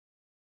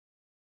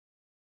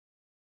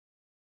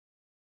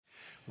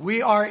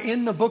We are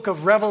in the book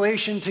of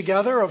Revelation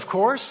together, of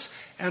course,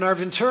 and our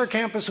Ventura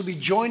campus will be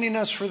joining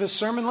us for this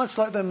sermon. Let's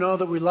let them know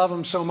that we love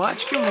them so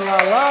much. Give them a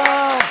lot of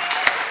love.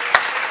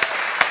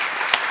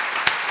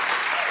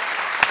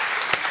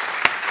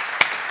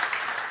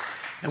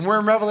 And we're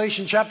in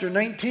Revelation chapter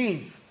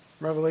 19.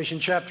 Revelation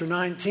chapter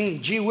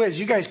 19. Gee whiz,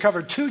 you guys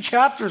covered 2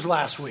 chapters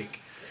last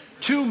week.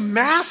 2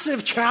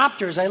 massive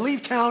chapters. I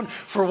leave town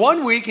for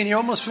 1 week and you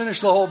almost finished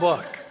the whole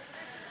book.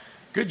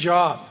 Good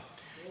job.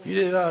 You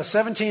did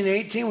 17 and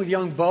 18 with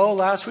young Bo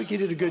last week. You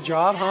did a good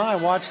job, huh? I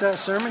watched that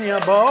sermon.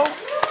 Yeah, Bo.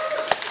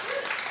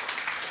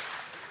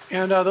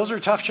 And those are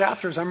tough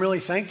chapters. I'm really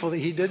thankful that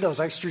he did those.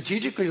 I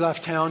strategically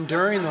left town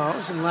during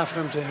those and left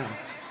them to him.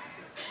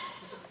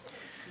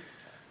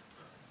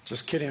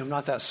 Just kidding. I'm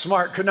not that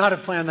smart. Could not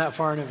have planned that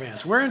far in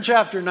advance. We're in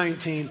chapter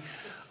 19.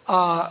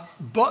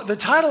 The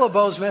title of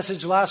Bo's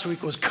message last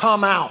week was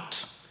Come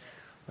Out.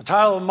 The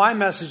title of my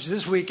message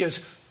this week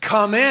is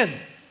Come In.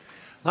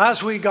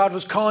 Last week, God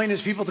was calling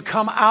his people to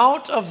come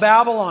out of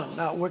Babylon,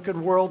 that wicked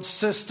world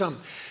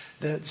system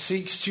that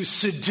seeks to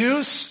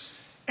seduce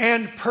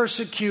and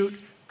persecute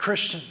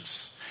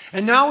Christians.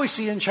 And now we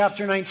see in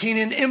chapter 19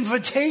 an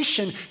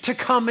invitation to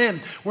come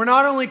in. We're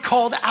not only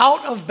called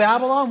out of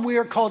Babylon, we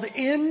are called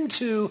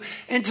into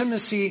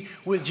intimacy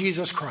with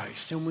Jesus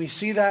Christ. And we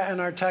see that in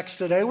our text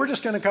today. We're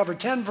just going to cover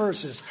 10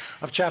 verses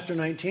of chapter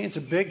 19. It's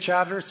a big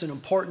chapter. It's an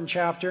important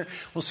chapter.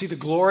 We'll see the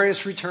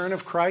glorious return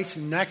of Christ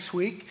next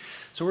week.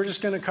 So we're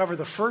just going to cover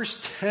the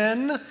first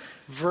 10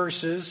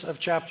 verses of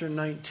chapter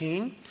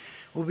 19.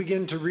 We'll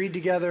begin to read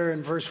together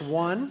in verse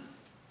 1.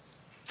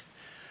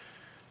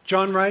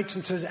 John writes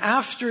and says,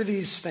 "After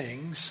these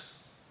things,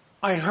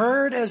 I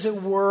heard as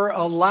it were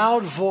a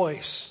loud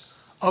voice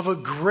of a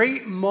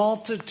great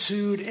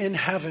multitude in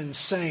heaven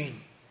saying,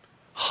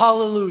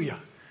 Hallelujah!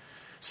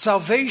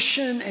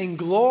 Salvation and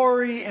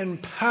glory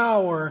and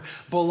power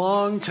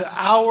belong to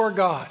our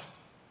God.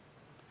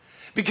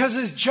 Because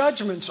his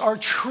judgments are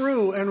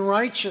true and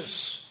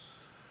righteous.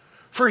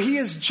 For he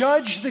has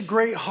judged the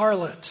great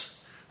harlot,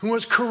 who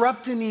was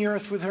corrupting the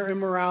earth with her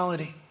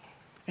immorality,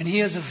 and he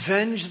has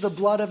avenged the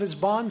blood of his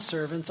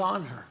bondservants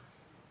on her.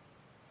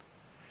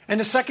 And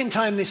the second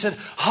time they said,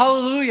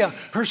 Hallelujah,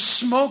 her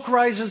smoke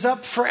rises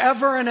up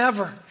forever and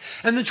ever.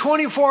 And the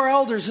 24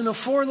 elders and the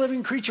 4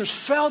 living creatures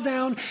fell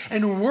down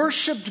and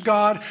worshiped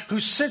God who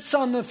sits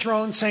on the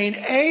throne, saying,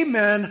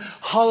 Amen,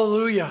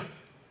 Hallelujah.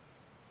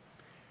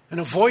 And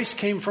a voice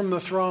came from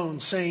the throne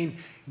saying,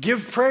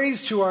 Give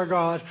praise to our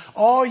God,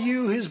 all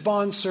you his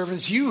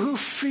bondservants, you who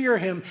fear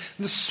him,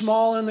 the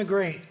small and the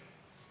great.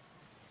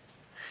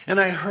 And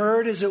I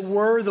heard, as it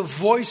were, the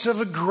voice of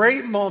a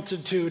great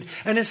multitude,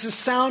 and it's the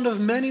sound of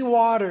many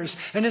waters,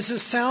 and it's the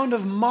sound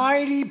of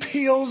mighty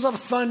peals of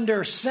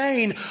thunder,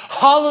 saying,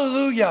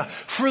 Hallelujah,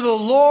 for the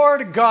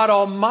Lord God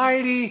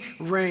Almighty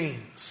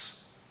reigns.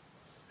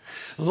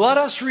 Let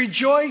us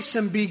rejoice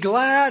and be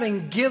glad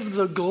and give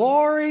the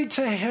glory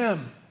to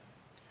him.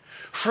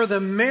 For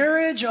the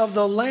marriage of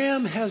the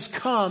Lamb has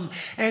come,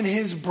 and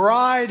his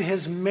bride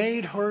has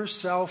made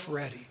herself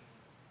ready.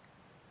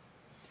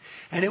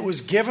 And it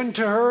was given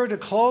to her to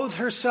clothe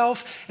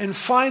herself in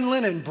fine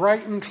linen,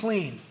 bright and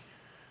clean.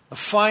 The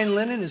fine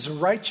linen is the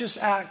righteous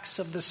acts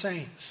of the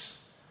saints.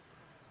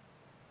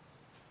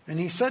 And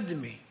he said to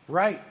me,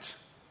 Write,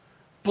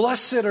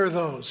 blessed are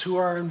those who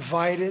are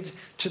invited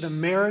to the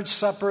marriage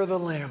supper of the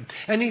Lamb.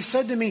 And he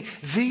said to me,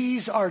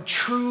 These are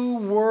true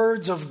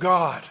words of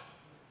God.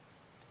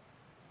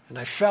 And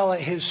I fell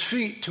at his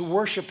feet to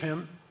worship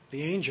him,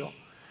 the angel.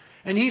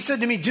 And he said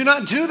to me, Do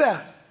not do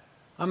that.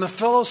 I'm a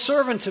fellow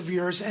servant of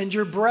yours and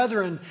your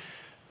brethren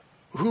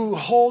who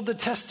hold the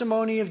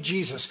testimony of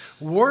Jesus.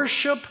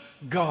 Worship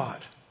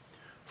God.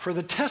 For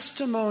the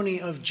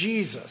testimony of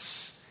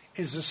Jesus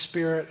is the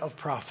spirit of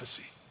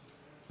prophecy.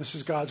 This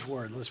is God's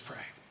word. Let's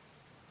pray.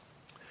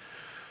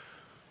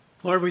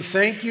 Lord, we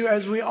thank you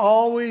as we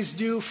always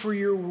do for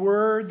your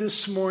word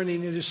this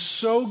morning. It is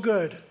so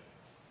good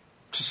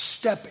to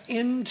step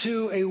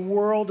into a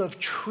world of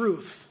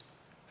truth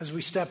as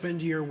we step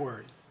into your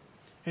word.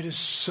 It is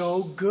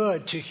so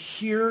good to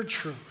hear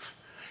truth,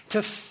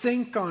 to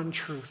think on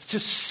truth, to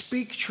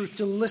speak truth,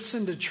 to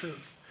listen to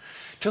truth,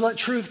 to let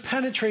truth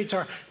penetrate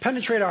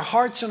our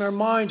hearts and our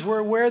minds. We're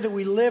aware that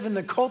we live in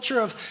the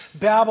culture of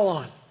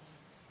Babylon,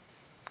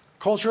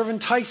 culture of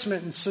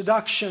enticement and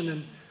seduction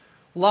and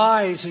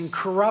lies and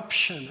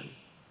corruption and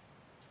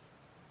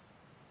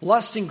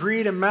lust and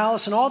greed and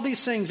malice and all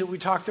these things that we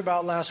talked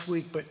about last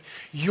week. But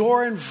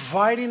you're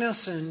inviting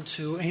us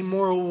into a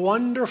more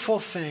wonderful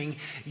thing,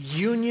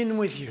 union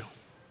with you.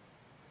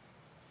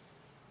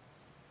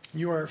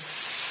 You are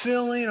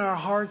filling our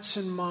hearts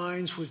and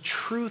minds with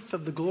truth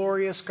of the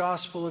glorious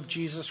gospel of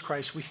Jesus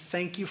Christ. We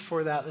thank you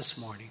for that this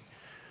morning.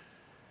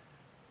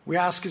 We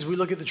ask as we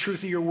look at the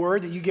truth of your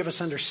word that you give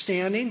us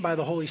understanding by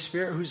the Holy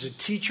Spirit, who's a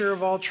teacher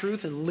of all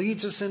truth and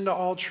leads us into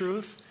all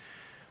truth.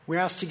 We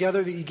ask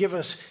together that you give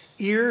us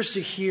ears to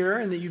hear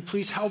and that you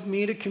please help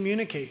me to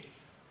communicate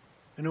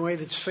in a way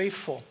that's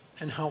faithful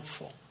and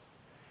helpful.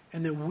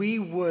 And that we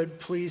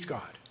would, please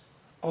God,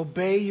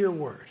 obey your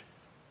word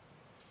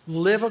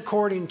live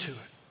according to it,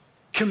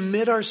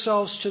 commit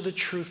ourselves to the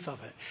truth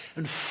of it,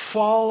 and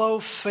follow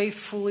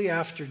faithfully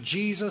after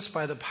Jesus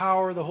by the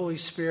power of the Holy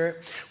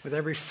Spirit with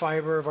every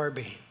fiber of our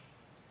being.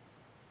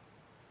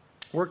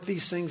 Work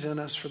these things in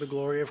us for the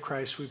glory of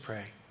Christ, we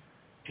pray.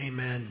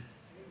 Amen.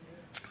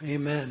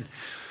 Amen.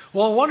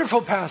 Well, a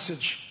wonderful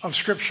passage of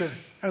Scripture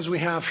as we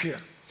have here.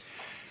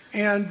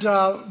 And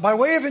by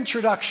way of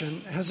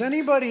introduction, has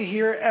anybody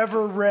here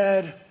ever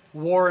read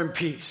War and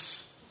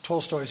Peace,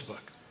 Tolstoy's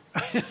book?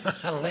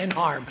 Lynn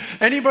Harm.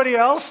 Anybody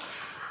else?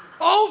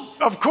 Oh,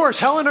 of course,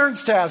 Helen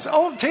Ernst has.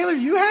 Oh, Taylor,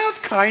 you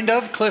have kind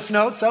of Cliff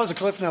Notes. That was a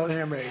Cliff Note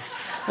hand raise.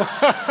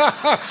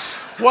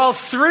 Well,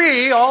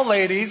 3, all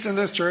ladies in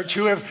this church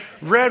who have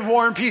read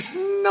War and Peace.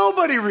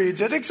 Nobody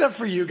reads it except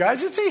for you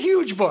guys. It's a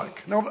huge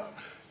book. No,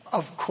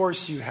 of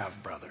course you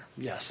have, brother.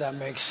 Yes, that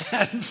makes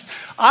sense.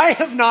 I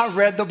have not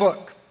read the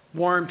book,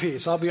 War and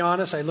Peace. I'll be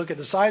honest, I look at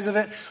the size of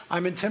it.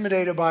 I'm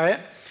intimidated by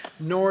it,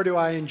 nor do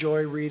I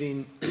enjoy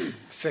reading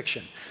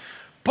fiction.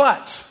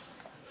 But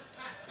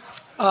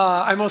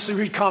I mostly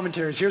read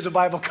commentaries. Here's a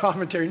Bible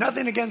commentary.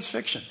 Nothing against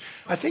fiction.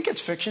 I think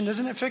it's fiction.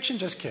 Isn't it fiction?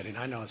 Just kidding.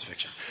 I know it's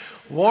fiction.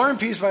 War and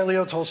Peace by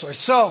Leo Tolstoy.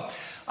 So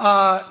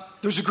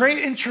there's a great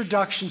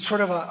introduction, sort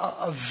of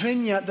a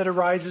vignette that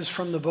arises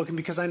from the book. And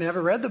because I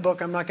never read the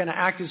book, I'm not going to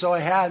act as though I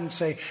had and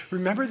say,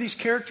 remember these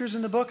characters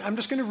in the book? I'm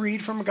just going to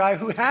read from a guy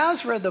who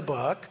has read the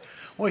book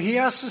what he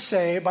has to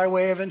say by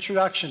way of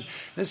introduction.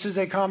 This is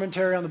a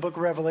commentary on the book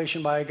of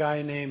Revelation by a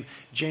guy named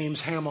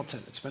James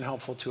Hamilton. It's been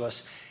helpful to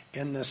us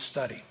in this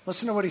study.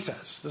 Listen to what he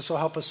says. This will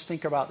help us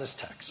think about this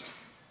text.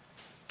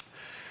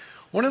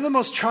 One of the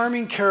most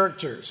charming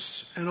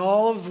characters in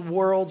all of the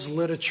world's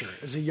literature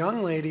is a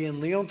young lady in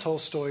Leo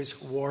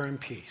Tolstoy's War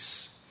and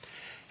Peace.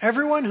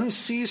 Everyone who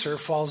sees her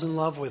falls in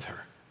love with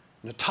her.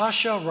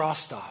 Natasha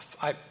Rostov,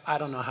 I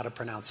don't know how to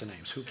pronounce the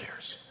names, who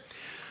cares,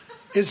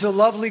 is the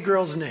lovely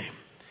girl's name.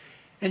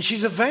 And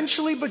she's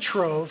eventually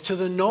betrothed to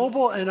the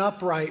noble and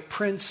upright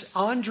Prince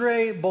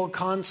Andrei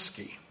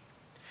Bolkonsky.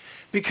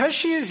 Because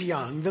she is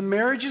young, the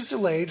marriage is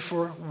delayed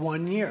for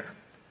 1 year.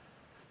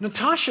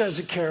 Natasha is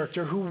a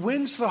character who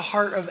wins the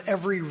heart of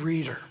every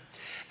reader.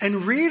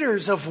 And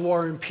readers of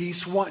War and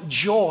Peace want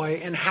joy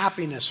and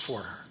happiness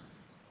for her.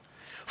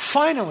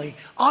 Finally,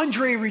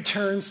 Andrei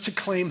returns to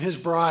claim his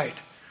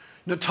bride.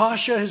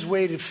 Natasha has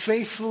waited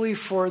faithfully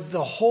for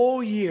the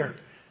whole year.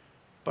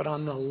 But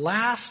on the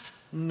last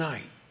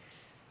night,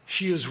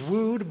 she is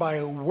wooed by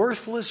a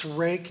worthless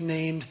rake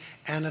named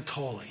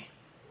Anatoly,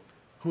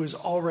 who is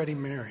already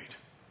married.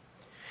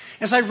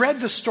 As I read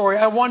the story,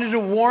 I wanted to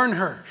warn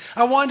her.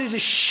 I wanted to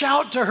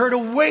shout to her to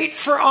wait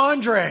for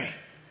Andrei.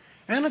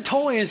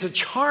 Anatoly is a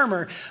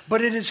charmer,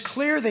 but it is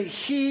clear that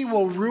he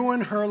will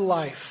ruin her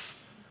life.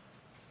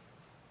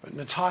 But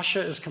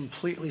Natasha is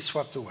completely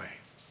swept away.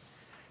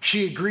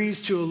 She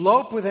agrees to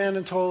elope with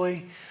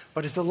Anatoly,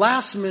 but at the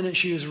last minute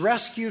she is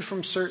rescued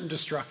from certain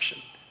destruction.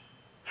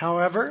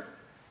 However,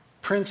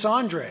 Prince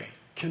Andrei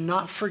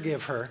cannot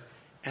forgive her,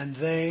 and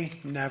they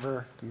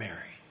never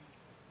marry.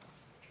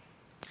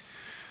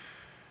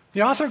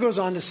 The author goes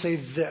on to say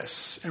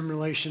this in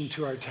relation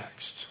to our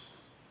text.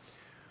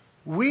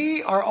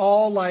 We are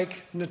all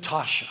like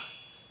Natasha,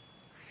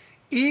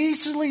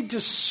 easily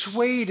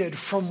dissuaded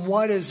from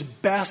what is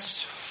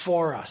best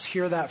for us.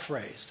 Hear that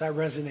phrase. That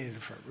resonated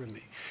with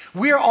me.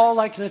 We are all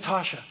like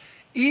Natasha,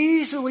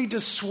 easily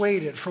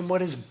dissuaded from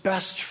what is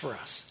best for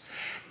us.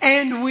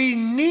 And we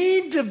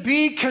need to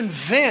be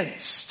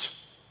convinced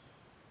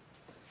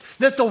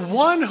that the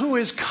one who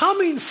is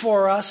coming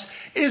for us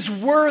is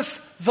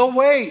worth the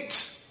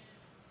wait,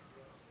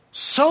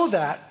 so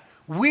that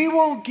we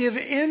won't give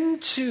in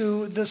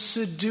to the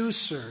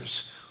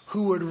seducers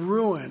who would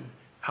ruin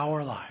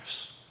our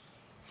lives.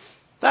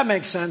 That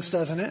makes sense,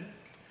 doesn't it?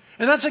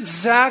 And that's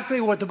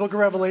exactly what the book of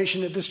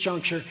Revelation at this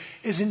juncture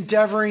is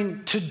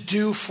endeavoring to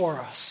do for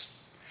us.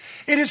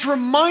 It is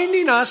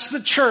reminding us,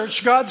 the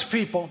church, God's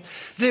people,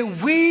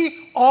 that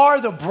we are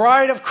the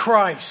bride of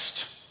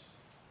Christ.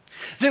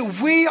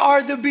 That we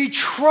are the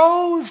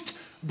betrothed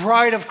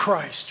bride of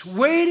Christ,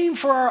 waiting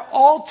for our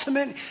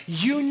ultimate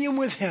union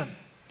with Him.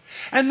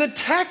 And the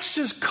text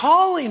is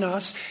calling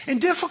us in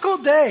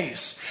difficult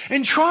days,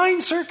 in trying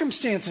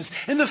circumstances,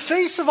 in the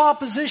face of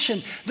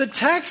opposition. The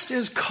text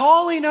is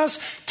calling us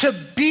to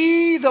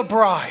be the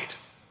bride.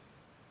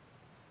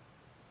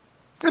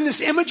 And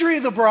this imagery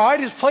of the bride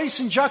is placed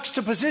in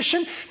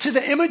juxtaposition to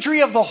the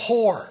imagery of the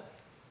whore.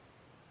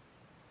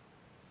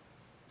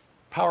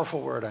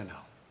 Powerful word, I know.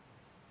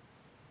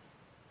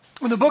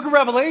 And the book of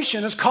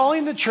Revelation is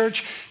calling the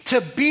church to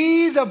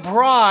be the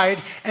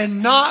bride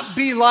and not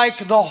be like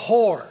the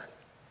whore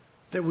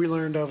that we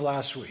learned of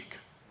last week.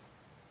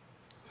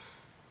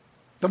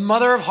 The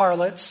mother of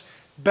harlots,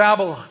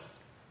 Babylon,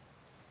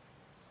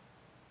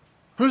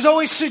 who's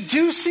always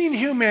seducing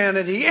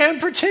humanity,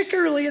 and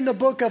particularly in the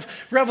book of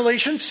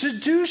Revelation,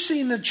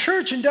 seducing the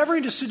church,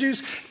 endeavoring to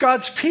seduce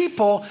God's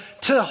people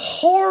to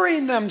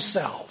whoring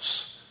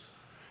themselves.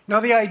 Now,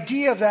 the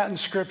idea of that in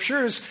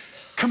Scripture is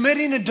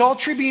committing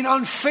adultery, being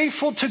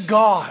unfaithful to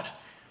God,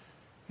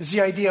 is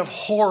the idea of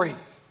whoring.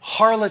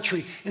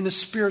 harlotry in the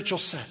spiritual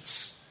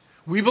sense.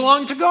 We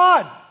belong to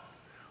God.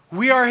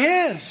 We are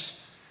His.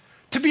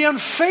 To be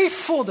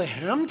unfaithful to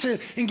Him, to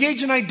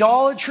engage in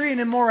idolatry and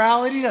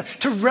immorality,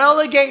 to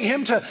relegate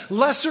Him to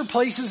lesser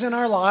places in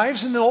our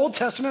lives, in the Old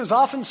Testament is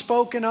often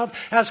spoken of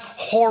as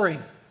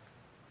whoring,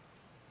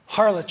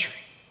 harlotry,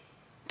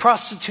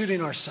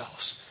 prostituting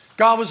ourselves.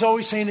 God was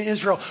always saying to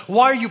Israel,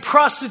 why are you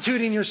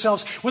prostituting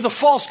yourselves with the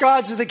false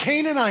gods of the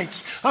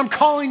Canaanites? I'm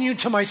calling you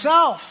to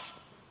myself.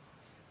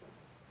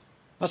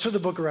 That's what the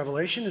book of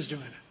Revelation is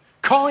doing.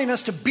 Calling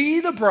us to be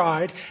the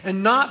bride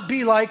and not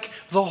be like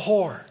the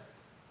whore.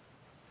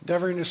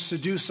 Endeavoring to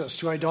seduce us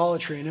to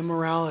idolatry and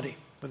immorality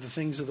with the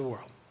things of the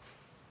world.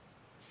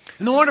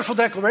 And the wonderful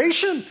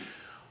declaration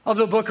of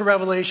the book of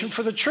Revelation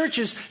for the church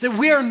is that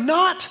we are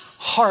not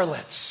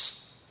harlots.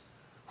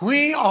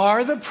 We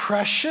are the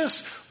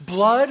precious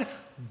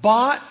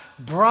blood-bought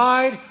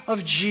bride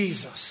of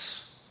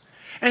Jesus.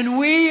 And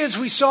we, as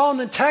we saw in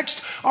the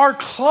text, are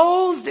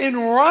clothed in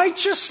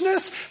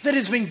righteousness that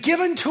has been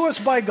given to us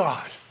by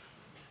God.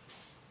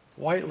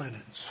 White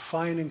linens,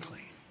 fine and clean.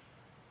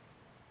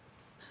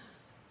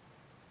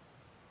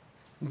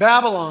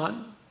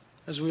 Babylon,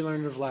 as we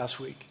learned of last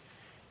week,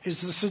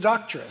 is the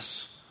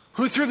seductress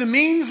who, through the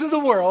means of the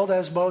world,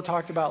 as Bo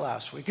talked about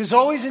last week, is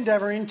always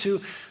endeavoring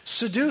to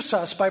seduce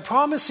us by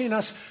promising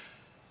us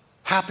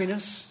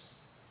happiness,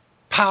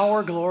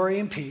 power, glory,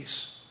 and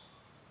peace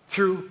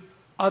through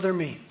other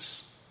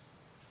means.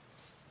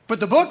 But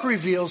the book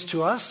reveals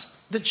to us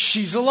that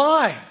she's a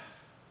lie,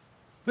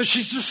 that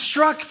she's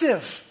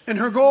destructive in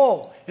her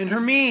goal, in her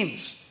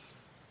means.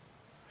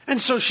 And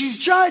so she's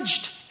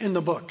judged in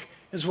the book,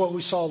 is what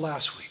we saw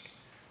last week.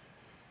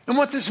 And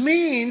what this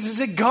means is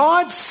that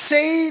God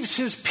saves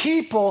His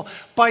people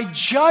by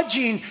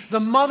judging the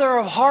mother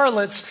of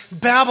harlots,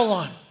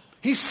 Babylon.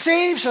 He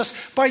saves us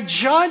by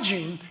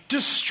judging,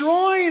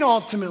 destroying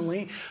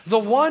ultimately the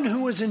one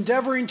who was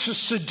endeavoring to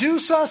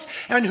seduce us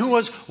and who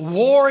was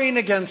warring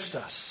against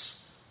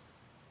us.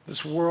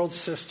 This world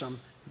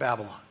system,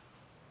 Babylon.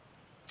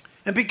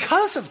 And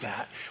because of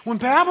that, when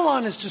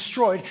Babylon is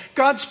destroyed,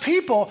 God's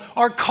people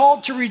are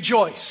called to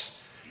rejoice.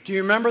 Do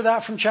you remember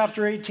that from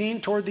chapter 18?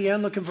 Toward the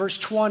end, look at verse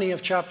 20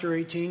 of chapter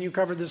 18. You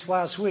covered this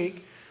last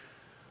week.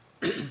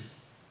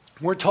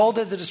 We're told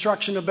at the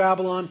destruction of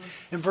Babylon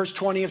in verse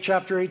 20 of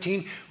chapter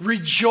 18,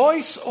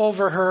 rejoice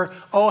over her,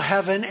 O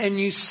heaven, and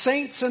you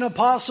saints and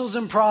apostles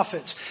and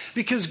prophets,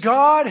 because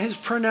God has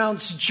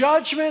pronounced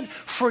judgment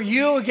for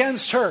you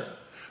against her.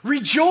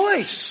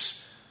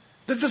 Rejoice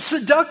that the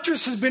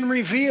seductress has been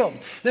revealed,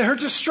 that her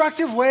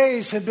destructive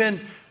ways have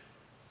been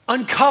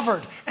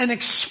uncovered and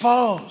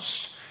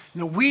exposed.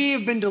 And that we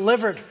have been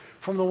delivered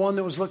from the one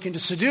that was looking to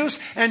seduce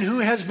and who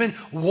has been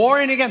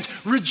warring against.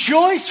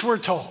 Rejoice, we're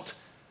told.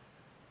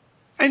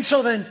 And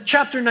so then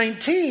chapter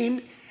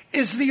 19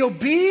 is the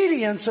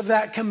obedience of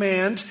that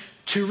command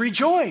to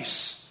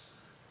rejoice.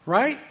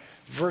 Right?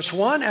 Verse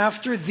 1,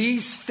 after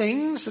these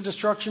things, the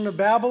destruction of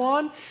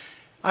Babylon,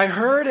 I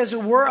heard, as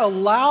it were, a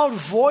loud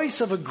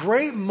voice of a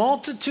great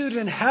multitude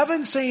in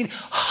heaven saying,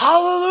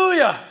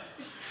 Hallelujah!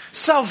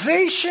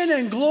 Salvation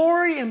and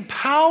glory and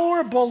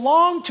power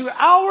belong to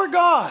our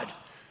God,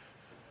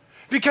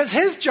 because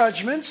His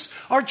judgments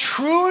are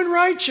true and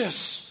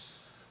righteous.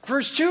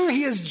 Verse 2,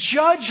 He has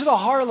judged the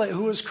harlot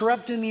who is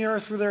corrupting the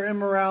earth with her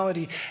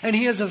immorality, and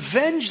He has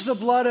avenged the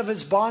blood of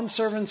His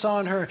bondservants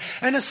on her.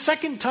 And a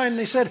second time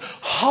they said,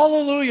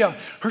 Hallelujah!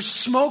 Her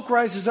smoke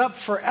rises up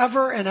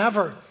forever and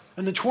ever.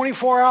 And the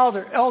 24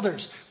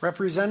 elders,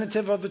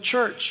 representative of the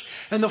church,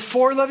 and the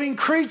 4 living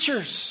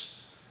creatures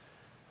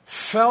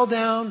fell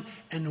down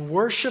and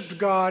worshiped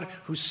God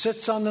who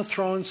sits on the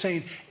throne,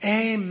 saying,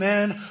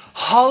 Amen,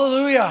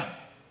 hallelujah.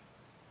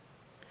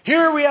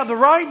 Here we have the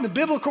right and the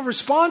biblical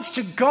response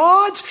to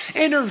God's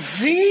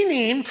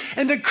intervening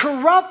and the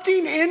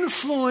corrupting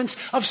influence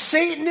of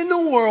Satan in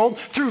the world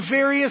through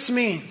various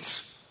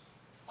means.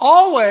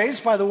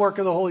 Always by the work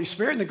of the Holy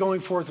Spirit and the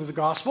going forth of the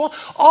gospel.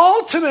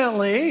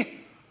 Ultimately,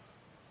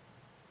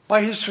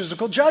 by His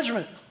physical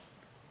judgment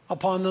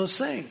upon those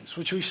things,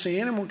 which we've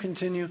seen and will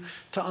continue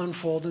to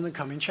unfold in the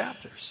coming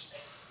chapters.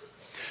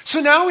 So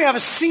now we have a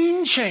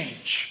scene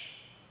change,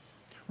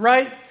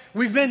 right?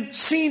 We've been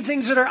seeing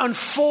things that are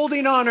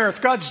unfolding on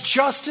earth. God's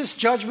justice,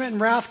 judgment,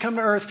 and wrath come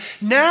to earth.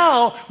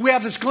 Now we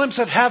have this glimpse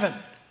of heaven.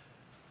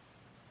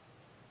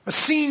 A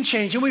scene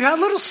change. And we've had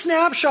little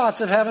snapshots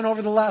of heaven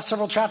over the last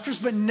several chapters,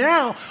 but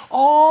now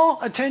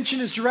all attention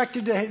is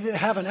directed to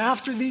heaven.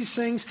 After these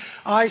things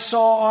I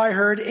saw, I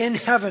heard in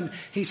heaven,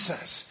 he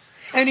says.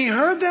 And he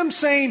heard them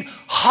saying,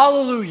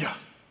 Hallelujah.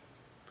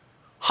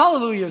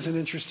 Hallelujah is an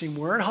interesting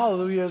word.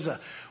 Hallelujah is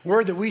a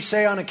word that we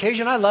say on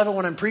occasion. I love it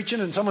when I'm preaching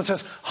and someone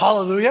says,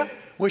 Hallelujah.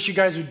 Wish you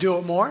guys would do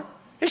it more.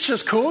 It's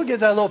just cool. Get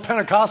that little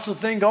Pentecostal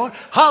thing going.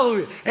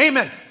 Hallelujah.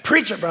 Amen.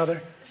 Preach it,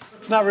 brother.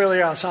 It's not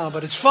really us, huh?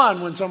 But it's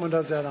fun when someone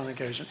does that on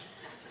occasion.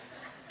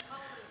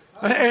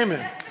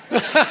 Amen.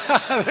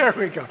 There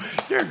we go.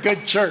 You're a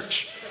good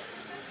church.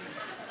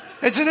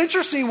 It's an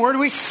interesting word.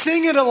 We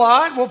sing it a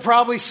lot. We'll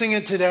probably sing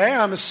it today,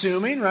 I'm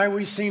assuming, right?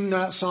 We sing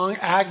that song,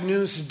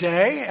 Agnus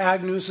Dei.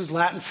 Agnus is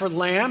Latin for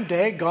lamb,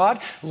 Dei, God,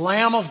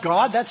 Lamb of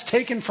God. That's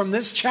taken from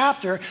this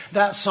chapter,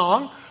 that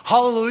song.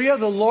 Hallelujah,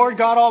 the Lord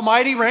God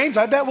Almighty reigns.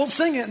 I bet we'll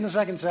sing it in the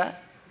second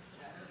set.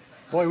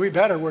 Boy, we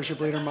better, worship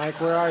leader Mike.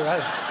 Where are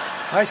you?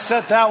 I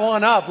set that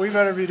one up. We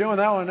better be doing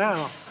that one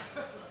now.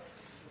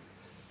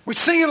 We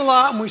sing it a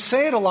lot and we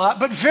say it a lot,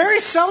 but very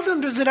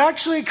seldom does it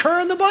actually occur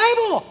in the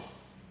Bible.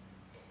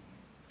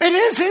 It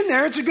is in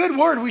there. It's a good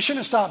word. We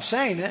shouldn't stop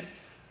saying it.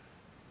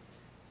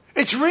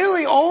 It's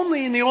really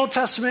only in the Old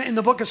Testament in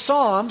the book of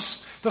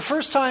Psalms, the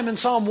first time in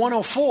Psalm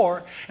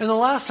 104 and the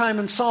last time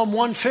in Psalm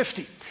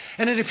 150.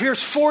 And it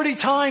appears 40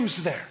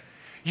 times there.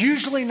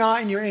 Usually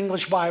not in your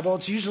English Bible.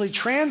 It's usually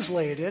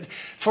translated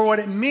for what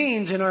it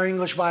means in our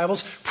English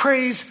Bibles.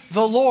 Praise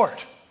the Lord.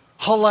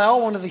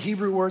 Hallel, one of the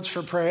Hebrew words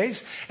for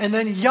praise. And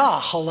then Yah,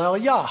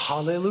 Hallel Yah,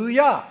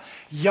 Hallelujah.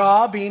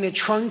 Yah being a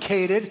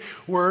truncated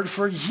word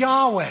for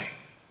Yahweh,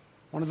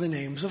 one of the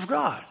names of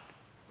God.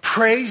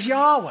 Praise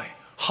Yahweh.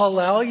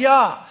 Hallel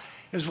Yah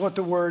is what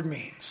the word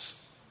means.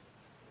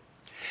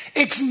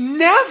 It's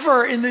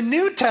never in the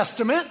New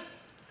Testament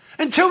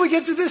until we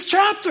get to this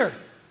chapter.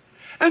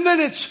 And then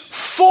it's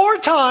 4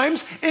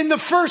 times in the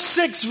first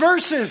 6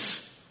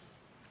 verses.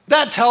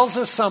 That tells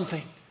us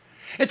something.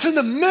 It's in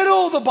the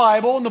middle of the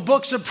Bible in the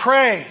books of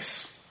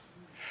praise.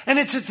 And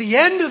it's at the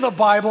end of the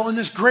Bible in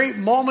this great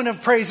moment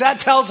of praise. That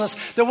tells us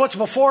that what's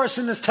before us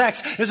in this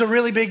text is a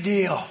really big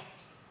deal.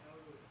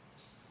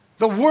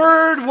 The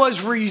word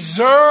was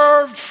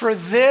reserved for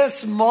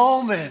this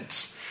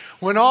moment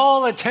when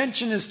all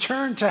attention is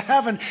turned to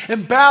heaven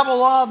and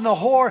Babylon the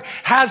whore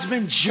has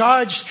been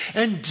judged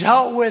and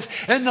dealt with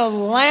and the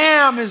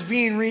Lamb is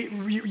being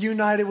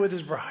reunited with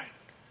his bride.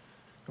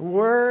 The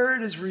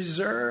word is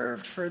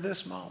reserved for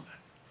this moment.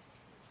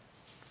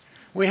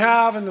 We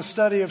have in the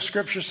study of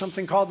Scripture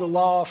something called the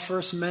law of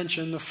first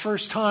mention. The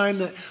first time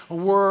that a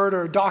word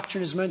or a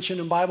doctrine is mentioned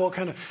in the Bible, it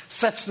kind of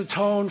sets the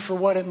tone for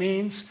what it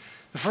means.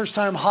 The first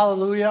time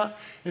hallelujah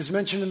is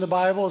mentioned in the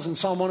Bible is in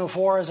Psalm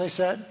 104, as I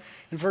said.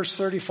 In verse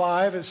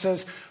 35, it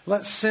says,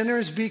 "Let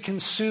sinners be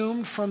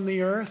consumed from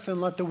the earth,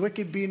 and let the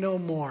wicked be no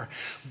more.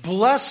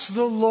 Bless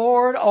the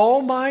Lord,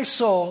 O my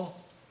soul.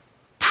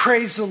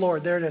 Praise the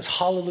Lord." There it is,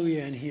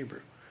 hallelujah in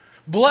Hebrew.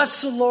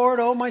 Bless the Lord,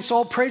 O my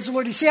soul. Praise the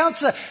Lord. You see how it's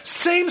the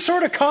same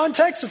sort of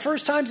context the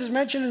first times it's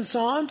mentioned in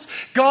Psalms?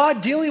 God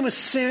dealing with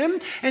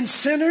sin and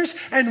sinners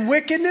and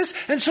wickedness.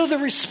 And so the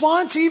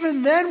response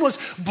even then was,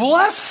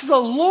 bless the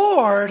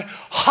Lord,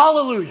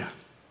 hallelujah.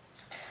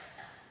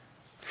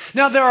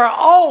 Now, there are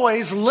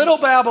always little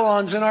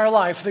Babylons in our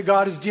life that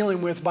God is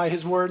dealing with by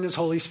his word and his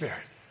Holy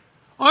Spirit.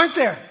 Aren't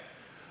there?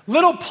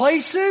 Little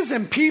places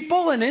and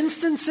people and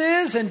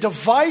instances and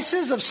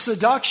devices of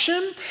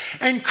seduction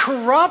and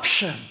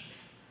corruption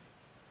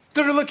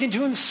that are looking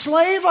to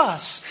enslave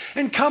us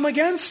and come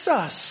against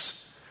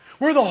us.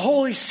 Where the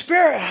Holy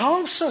Spirit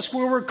helps us,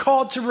 where we're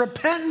called to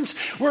repentance,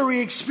 where we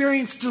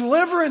experience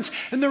deliverance,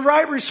 and the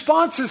right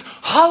response is,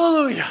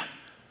 hallelujah.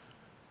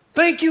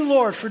 Thank you,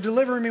 Lord, for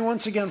delivering me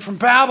once again from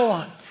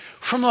Babylon,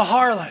 from the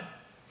harlot.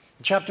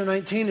 Chapter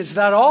 19 is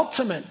that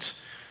ultimate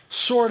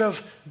sort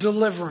of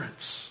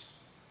deliverance.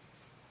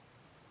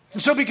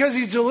 And so because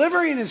he's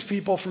delivering his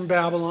people from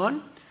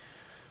Babylon,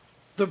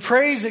 the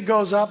praise that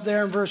goes up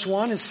there in verse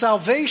 1 is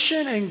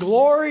salvation and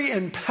glory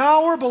and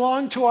power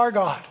belong to our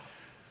God.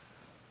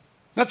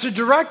 That's a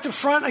direct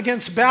affront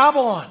against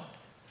Babylon.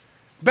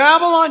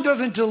 Babylon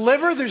doesn't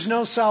deliver. There's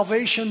no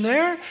salvation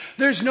there.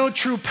 There's no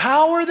true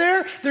power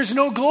there. There's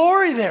no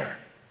glory there.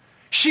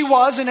 She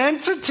was an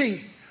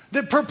entity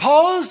that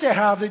proposed to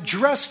have, that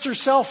dressed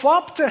herself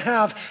up to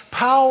have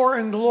power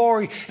and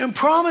glory and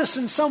promised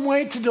in some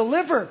way to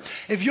deliver.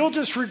 If you'll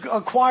just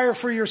acquire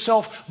for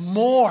yourself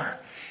more,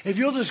 if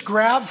you'll just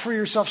grab for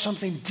yourself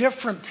something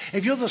different,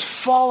 if you'll just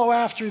follow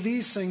after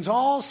these things,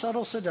 all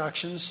subtle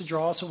seductions to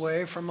draw us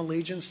away from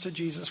allegiance to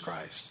Jesus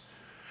Christ.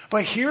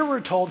 But here we're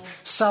told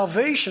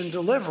salvation,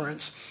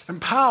 deliverance, and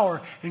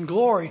power and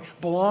glory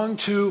belong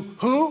to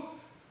who?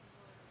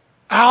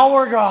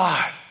 Our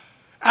God.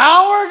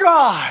 Our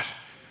God.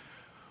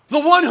 The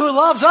one who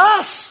loves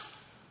us.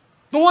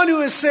 The one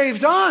who has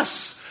saved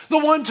us. The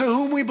one to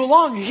whom we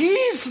belong.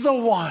 He's the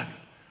one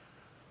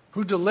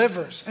who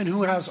delivers and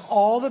who has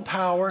all the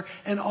power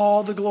and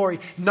all the glory.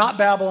 Not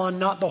Babylon,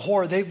 not the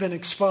whore. They've been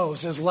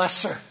exposed as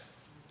lesser,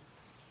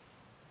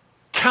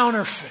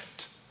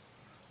 counterfeit,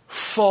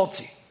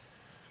 faulty.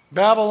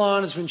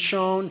 Babylon has been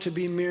shown to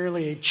be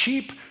merely a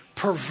cheap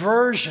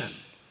perversion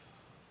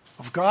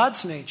of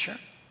God's nature,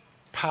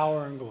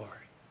 power, and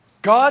glory.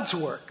 God's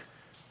work,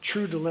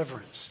 true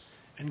deliverance,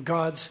 and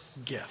God's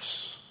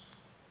gifts.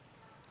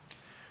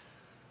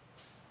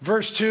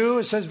 Verse 2,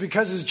 it says,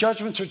 because his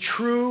judgments are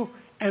true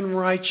and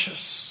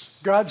righteous.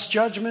 God's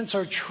judgments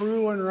are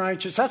true and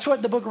righteous. That's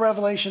what the book of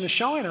Revelation is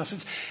showing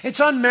us. It's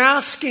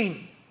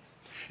unmasking.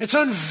 It's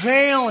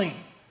unveiling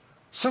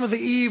some of the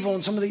evil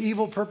and some of the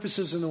evil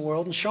purposes in the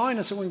world and showing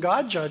us that when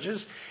God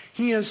judges,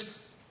 he is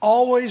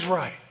always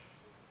right.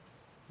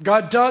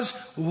 God does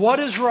what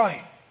is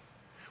right.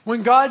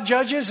 When God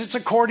judges, it's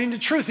according to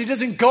truth. He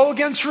doesn't go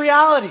against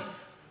reality.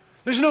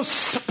 There's no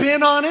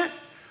spin on it.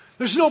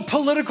 There's no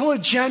political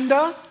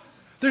agenda.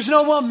 There's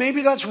no, well,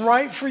 maybe that's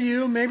right for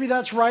you. Maybe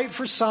that's right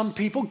for some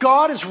people.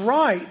 God is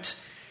right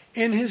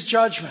in his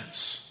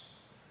judgments.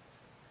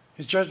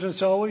 His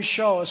judgments always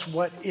show us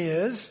what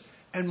is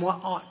and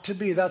what ought to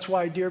be. That's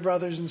why, dear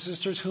brothers and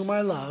sisters whom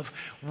I love,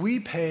 we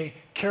pay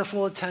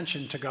careful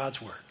attention to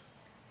God's word.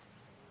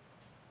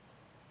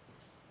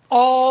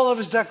 All of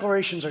his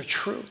declarations are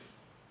true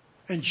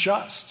and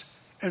just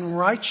and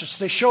righteous.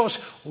 They show us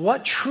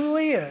what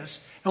truly is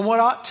and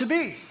what ought to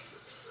be.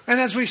 And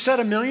as we've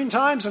said a million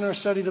times in our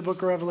study of the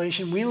book of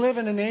Revelation, we live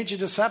in an age of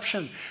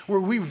deception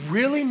where we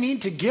really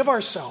need to give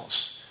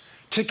ourselves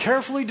to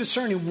carefully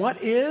discerning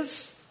what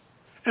is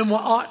and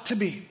what ought to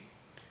be.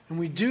 And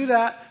we do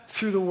that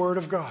through the Word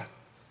of God.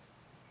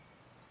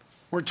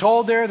 We're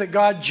told there that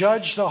God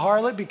judged the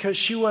harlot because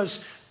she was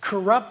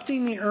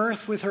corrupting the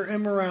earth with her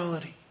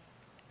immorality.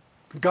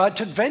 God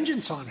took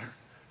vengeance on her.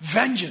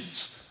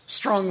 Vengeance,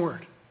 strong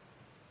word.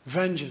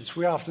 Vengeance.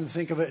 We often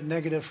think of it in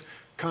negative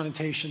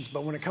connotations,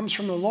 but when it comes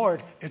from the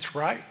Lord, it's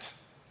right.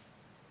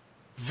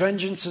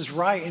 Vengeance is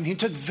right. And he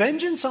took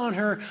vengeance on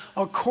her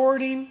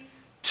according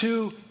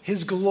to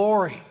his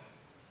glory.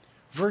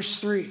 Verse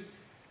 3.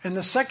 And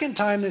the second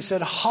time they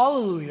said,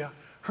 hallelujah,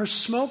 her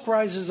smoke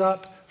rises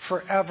up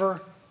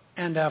forever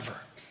and ever.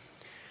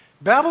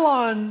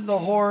 Babylon, the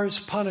whore's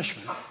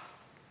punishment,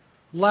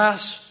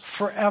 lasts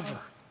forever.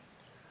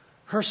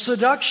 Her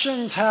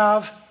seductions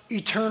have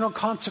eternal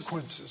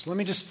consequences. Let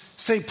me just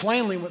say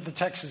plainly what the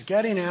text is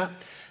getting at.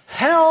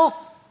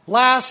 Hell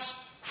lasts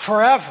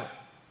forever.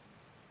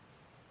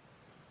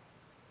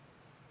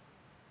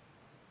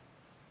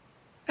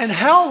 And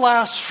hell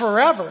lasts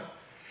forever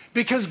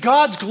because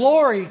God's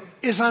glory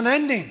is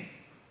unending.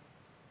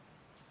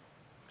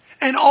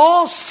 And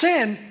all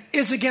sin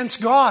is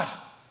against God.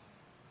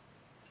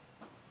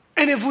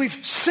 And if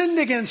we've sinned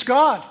against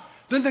God,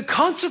 then the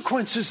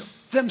consequences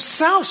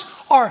themselves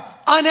are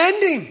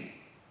unending.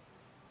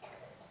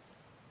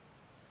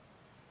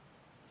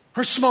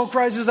 Her smoke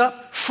rises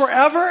up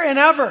forever and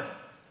ever.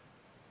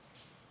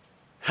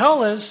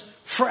 Hell is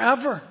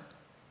forever.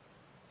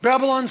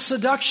 Babylon's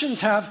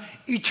seductions have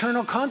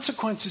eternal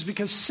consequences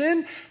because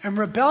sin and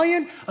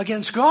rebellion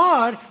against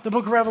God, the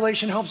book of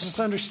Revelation helps us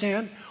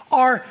understand,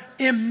 are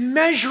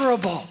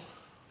immeasurable.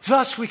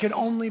 Thus, we can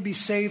only be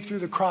saved through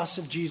the cross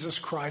of Jesus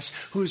Christ,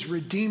 who has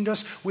redeemed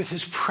us with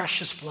his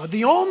precious blood,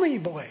 the only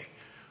way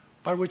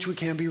by which we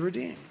can be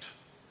redeemed.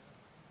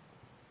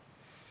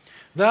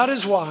 That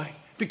is why,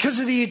 because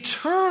of the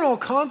eternal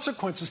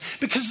consequences,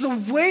 because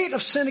of the weight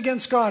of sin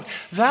against God,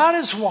 that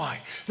is why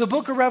the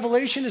book of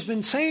Revelation has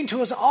been saying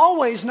to us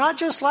always, not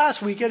just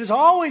last week, it has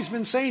always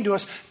been saying to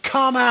us,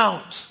 come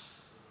out.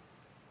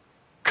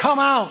 Come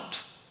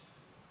out.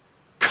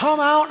 Come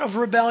out of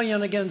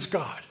rebellion against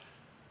God.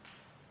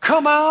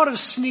 Come out of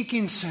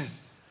sneaking sin.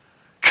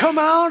 Come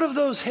out of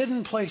those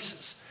hidden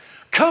places.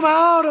 Come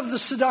out of the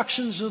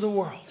seductions of the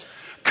world.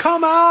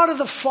 Come out of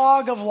the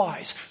fog of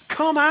lies.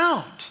 Come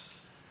out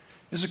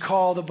is a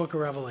call the book of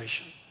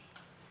Revelation.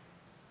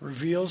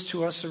 Reveals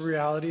to us the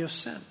reality of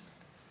sin.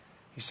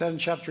 He said in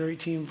chapter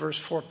 18, verse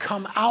 4,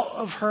 come out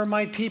of her,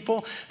 my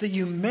people, that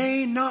you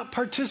may not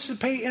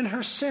participate in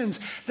her sins.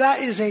 That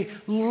is a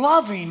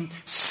loving,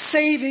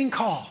 saving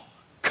call.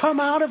 Come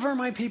out of her,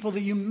 my people,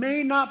 that you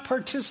may not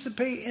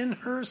participate in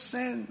her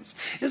sins.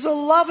 It's a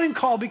loving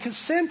call because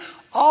sin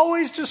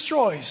always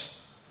destroys.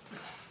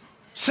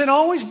 Sin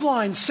always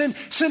blinds.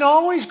 Sin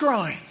always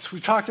grinds.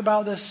 We've talked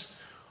about this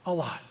a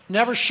lot.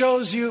 Never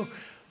shows you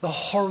the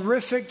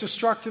horrific,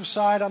 destructive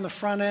side on the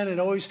front end. It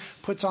always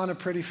puts on a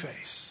pretty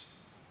face.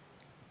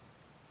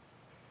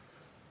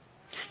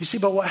 You see,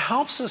 but what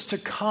helps us to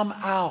come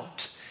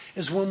out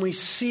is when we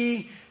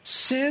see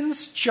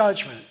sin's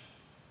judgment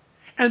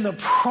and the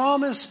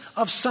promise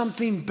of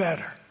something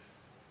better.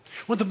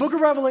 What the book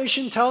of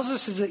Revelation tells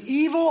us is that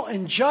evil,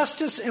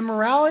 injustice,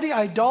 immorality,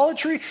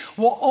 idolatry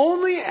will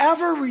only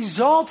ever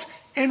result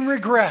in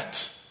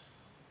regret.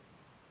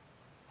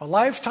 A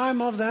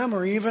lifetime of them,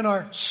 or even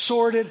our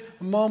sordid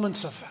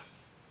moments of them.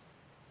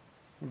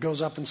 It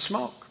goes up in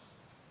smoke.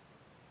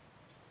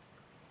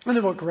 And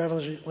the book of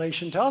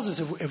Revelation tells us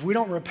if we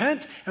don't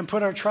repent and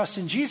put our trust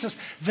in Jesus,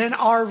 then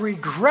our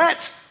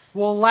regret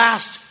will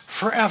last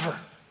forever.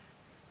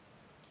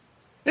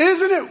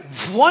 Isn't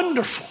it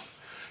wonderful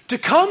to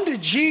come to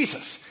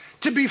Jesus,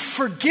 to be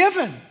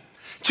forgiven,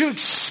 to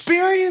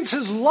experience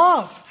his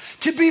love,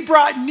 to be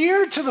brought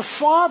near to the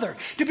Father,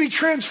 to be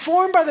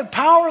transformed by the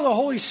power of the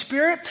Holy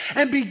Spirit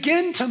and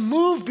begin to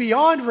move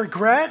beyond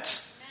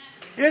regret?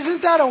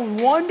 Isn't that a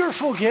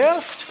wonderful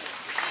gift?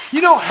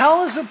 You know,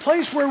 hell is a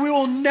place where we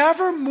will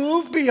never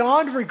move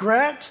beyond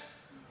regret.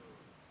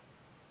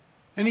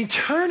 An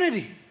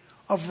eternity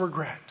of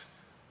regret.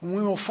 And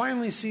we will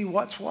finally see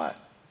what's what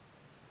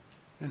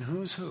and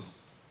who's who.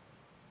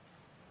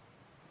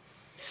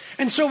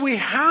 And so we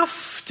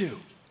have to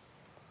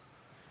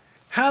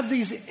have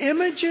these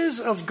images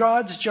of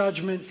God's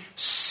judgment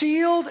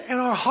sealed in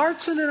our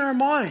hearts and in our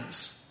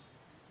minds,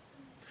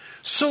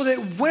 so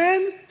that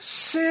when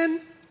sin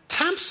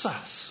tempts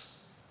us.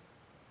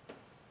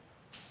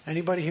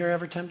 Anybody here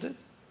ever tempted?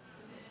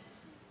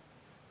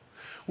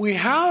 We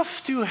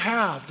have to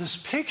have this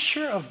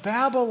picture of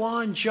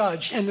Babylon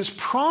judged and this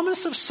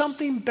promise of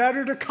something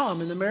better to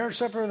come in the marriage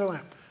supper of the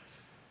Lamb,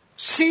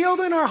 sealed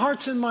in our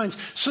hearts and minds,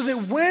 so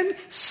that when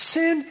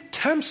sin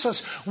tempts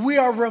us, we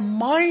are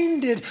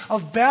reminded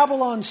of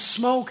Babylon's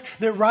smoke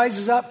that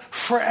rises up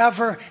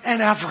forever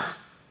and ever.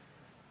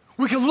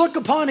 We can look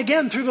upon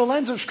again through the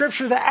lens of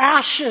Scripture the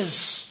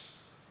ashes,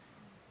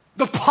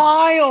 the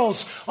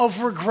piles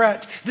of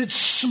regret that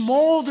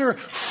smolder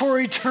for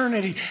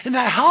eternity. And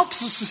that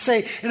helps us to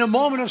say in a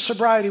moment of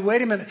sobriety,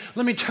 wait a minute,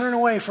 let me turn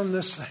away from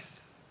this thing.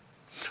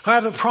 I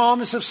have the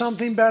promise of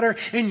something better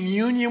in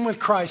union with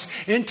Christ,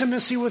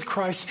 intimacy with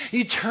Christ,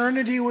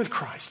 eternity with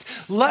Christ.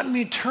 Let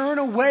me turn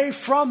away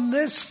from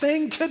this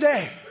thing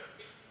today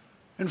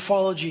and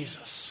follow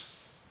Jesus.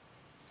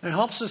 It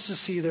helps us to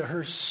see that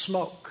her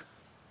smoke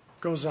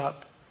goes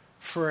up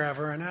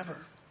forever and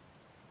ever.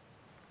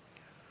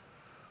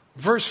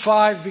 Verse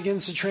 5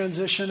 begins to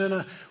transition, and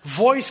a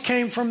voice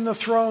came from the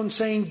throne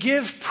saying,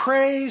 "Give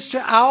praise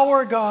to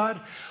our God,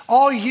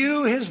 all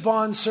you his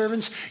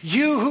bondservants,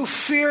 you who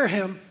fear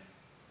him,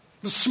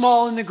 the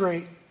small and the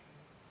great."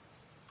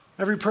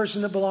 Every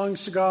person that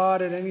belongs to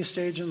God at any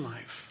stage in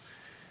life.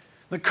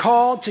 The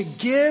call to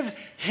give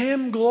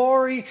him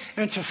glory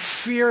and to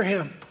fear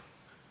him.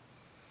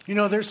 You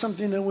know, there's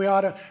something that we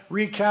ought to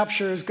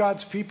recapture as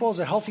God's people, is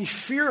a healthy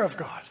fear of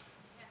God.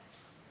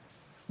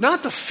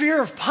 Not the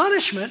fear of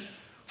punishment,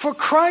 for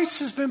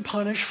Christ has been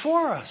punished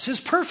for us. His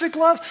perfect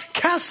love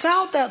casts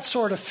out that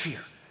sort of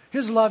fear.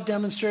 His love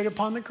demonstrated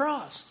upon the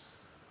cross.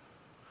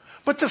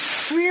 But the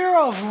fear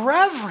of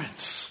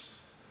reverence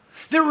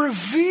that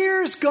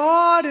reveres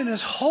God and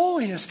his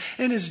holiness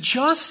and his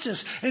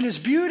justice and his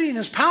beauty and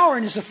his power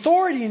and his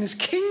authority and his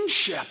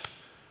kingship.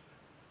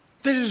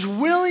 That is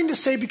willing to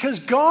say, because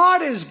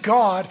God is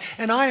God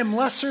and I am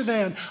lesser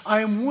than,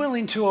 I am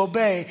willing to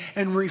obey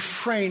and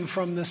refrain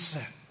from this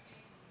sin.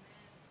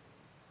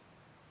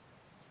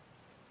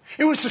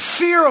 It was the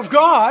fear of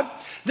God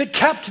that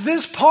kept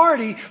this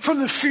party from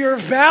the fear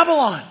of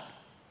Babylon.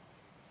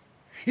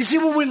 You see,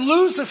 when we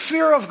lose the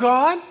fear of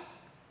God,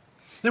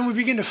 then we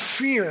begin to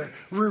fear,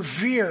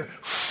 revere,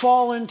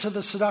 fall into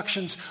the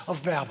seductions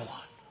of Babylon.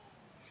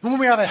 And when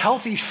we have a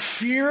healthy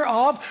fear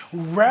of,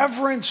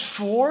 reverence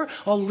for,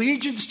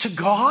 allegiance to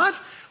God,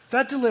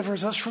 that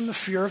delivers us from the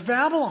fear of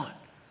Babylon,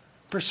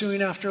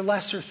 pursuing after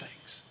lesser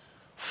things,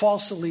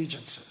 false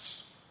allegiances.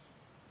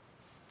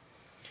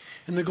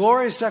 And the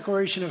glorious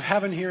declaration of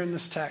heaven here in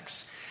this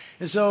text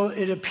is though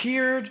it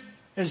appeared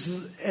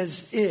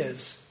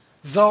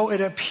though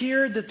it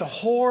appeared that the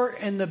whore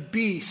and the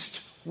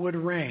beast would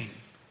reign,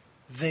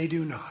 they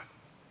do not.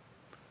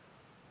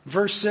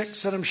 Verse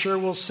 6 that I'm sure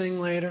we'll sing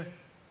later.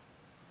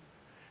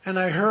 And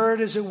I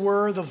heard, as it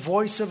were, the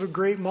voice of a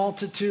great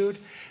multitude,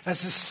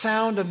 as the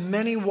sound of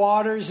many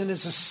waters, and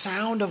as the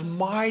sound of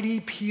mighty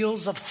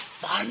peals of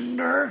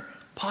thunder.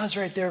 Pause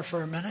right there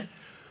for a minute.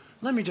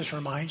 Let me just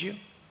remind you,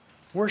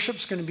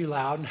 worship's going to be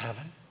loud in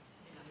heaven.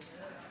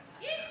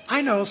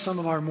 I know some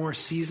of our more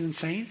seasoned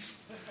saints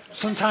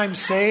sometimes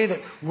say that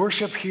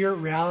worship here,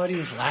 reality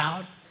is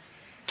loud.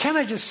 Can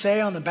I just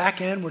say on the back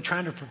end, we're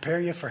trying to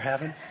prepare you for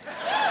heaven?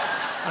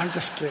 I'm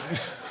just kidding.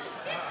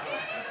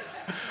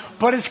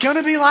 But it's going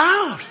to be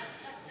loud.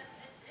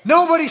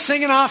 Nobody's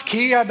singing off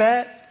key, I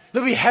bet.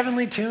 There'll be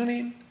heavenly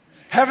tuning,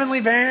 heavenly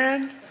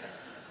band.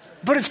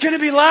 But it's going to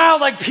be loud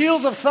like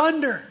peals of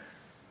thunder,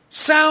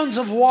 sounds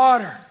of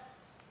water.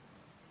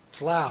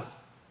 It's loud.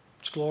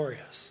 It's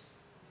glorious.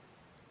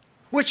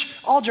 Which,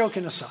 all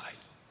joking aside,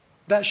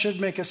 that should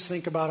make us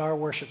think about our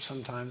worship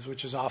sometimes,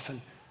 which is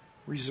often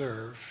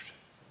reserved,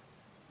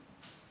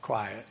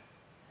 quiet,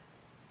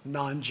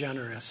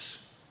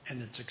 non-generous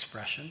in its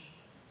expression.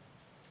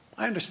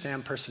 I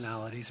understand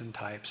personalities and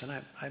types, and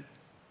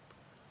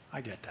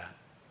I get that.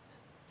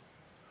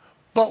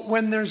 But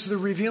when there's the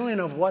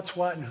revealing of what's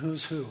what and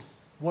who's who,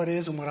 what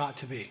is and what ought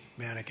to be,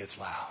 man, it gets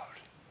loud.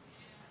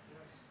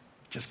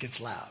 It just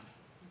gets loud.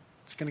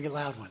 It's going to get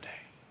loud one day.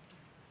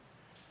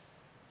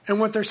 And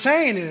what they're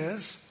saying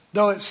is,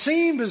 though it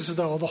seemed as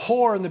though the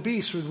whore and the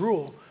beast would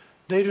rule,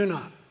 they do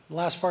not. The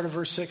last part of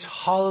verse 6,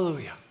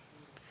 hallelujah.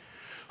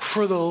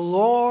 For the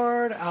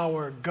Lord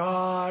our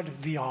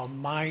God, the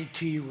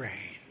Almighty,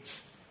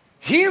 reigns.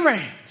 He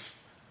reigns.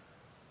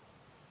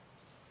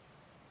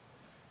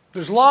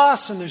 There's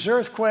loss and there's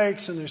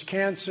earthquakes and there's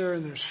cancer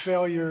and there's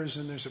failures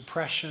and there's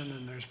oppression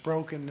and there's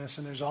brokenness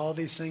and there's all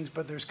these things,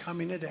 but there's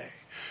coming a day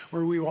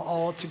where we will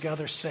all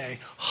together say,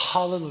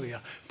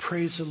 hallelujah,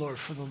 praise the Lord.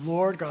 For the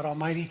Lord God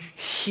Almighty,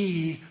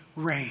 He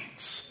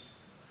reigns.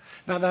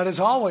 Now that is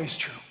always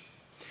true.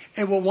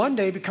 It will one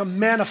day become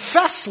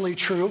manifestly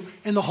true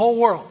in the whole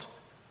world.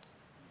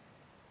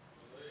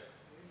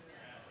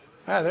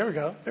 Ah, there we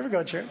go. There we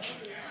go, church.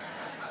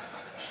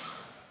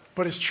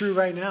 But it's true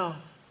right now.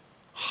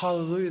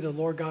 Hallelujah, the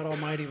Lord God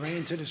Almighty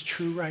reigns. It is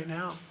true right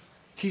now.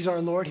 He's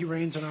our Lord. He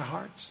reigns in our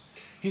hearts.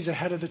 He's the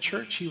head of the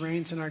church. He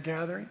reigns in our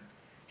gathering.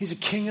 He's a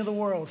king of the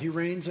world. He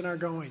reigns in our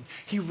going.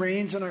 He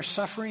reigns in our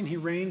suffering. He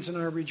reigns in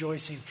our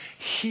rejoicing.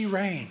 He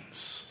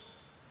reigns.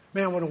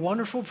 Man, what a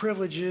wonderful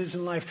privilege it is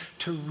in life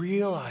to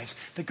realize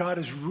that God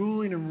is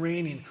ruling and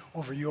reigning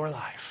over your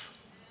life,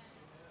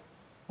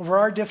 over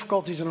our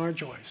difficulties and our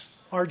joys,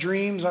 our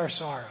dreams, our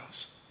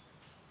sorrows,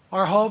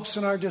 our hopes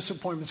and our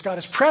disappointments. God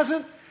is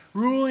present,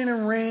 ruling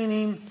and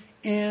reigning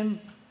in,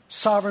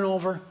 sovereign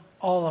over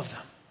all of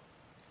them.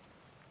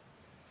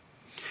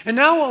 And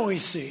now what we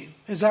see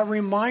is that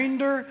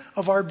reminder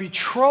of our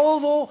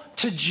betrothal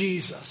to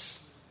Jesus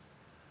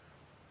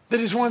that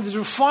is one of the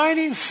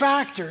defining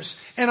factors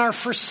in our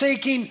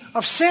forsaking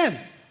of sin.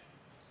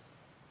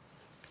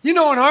 You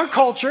know, in our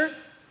culture,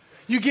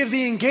 you give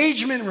the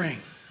engagement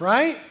ring,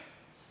 right?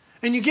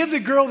 And you give the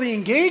girl the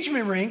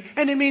engagement ring,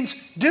 and it means,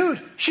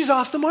 dude, she's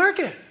off the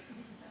market.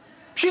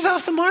 She's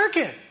off the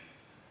market.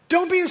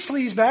 Don't be a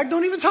sleazebag.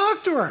 Don't even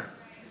talk to her.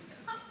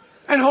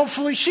 And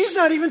hopefully she's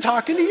not even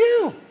talking to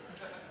you.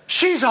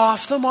 She's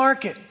off the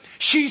market.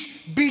 She's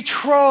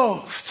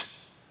betrothed.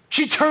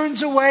 She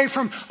turns away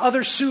from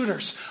other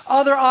suitors,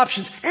 other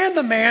options, and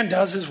the man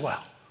does as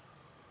well.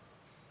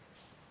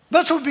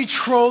 That's what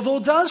betrothal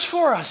does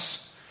for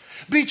us.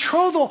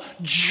 Betrothal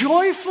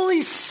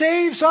joyfully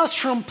saves us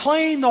from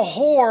playing the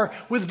whore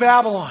with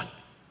Babylon.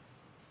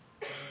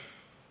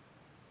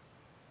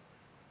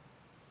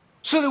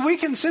 So that we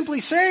can simply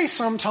say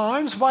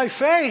sometimes by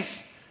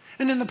faith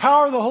and in the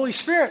power of the Holy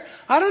Spirit,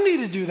 I don't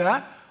need to do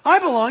that. I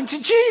belong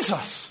to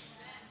Jesus.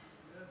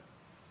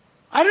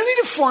 I don't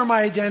need to form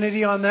my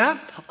identity on that.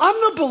 I'm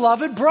the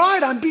beloved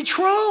bride. I'm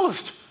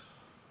betrothed.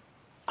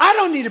 I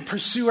don't need to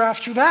pursue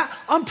after that.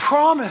 I'm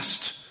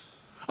promised.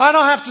 I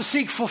don't have to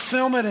seek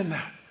fulfillment in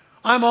that.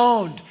 I'm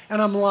owned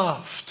and I'm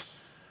loved.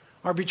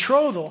 Our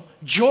betrothal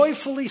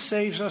joyfully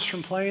saves us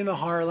from playing the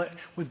harlot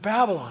with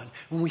Babylon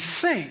when we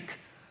think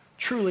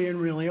truly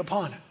and really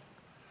upon it.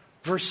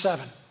 Verse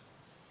 7.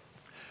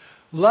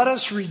 Let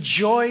us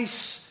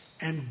rejoice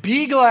and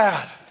be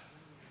glad.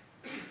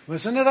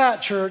 Listen to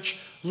that, church.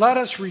 Let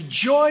us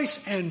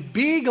rejoice and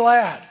be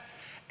glad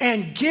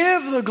and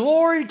give the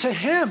glory to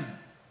him.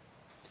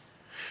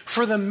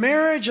 For the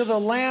marriage of the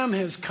Lamb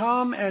has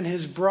come and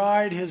his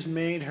bride has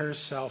made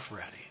herself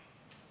ready.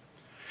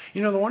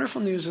 You know, the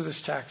wonderful news of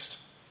this text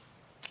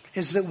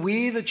is that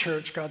we, the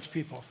church, God's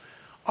people,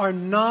 are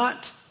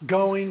not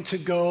going to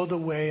go the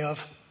way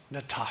of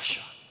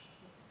Natasha.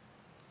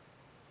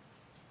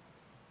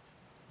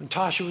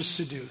 Natasha was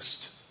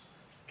seduced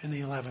in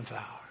the 11th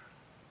hour.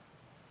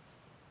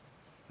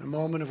 In a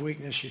moment of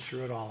weakness, she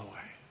threw it all away.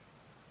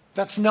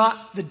 That's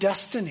not the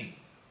destiny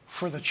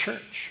for the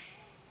church.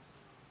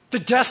 The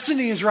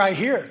destiny is right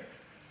here.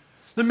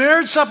 The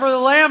marriage supper of the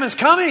Lamb is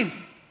coming.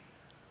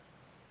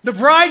 The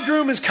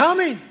bridegroom is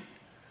coming.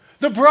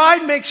 The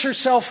bride makes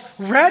herself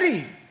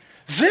ready.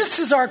 This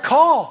is our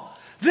call.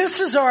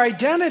 This is our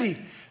identity.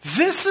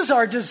 This is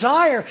our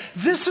desire.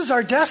 This is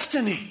our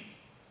destiny.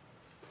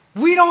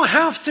 We don't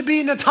have to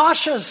be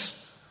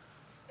Natashas.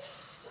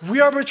 We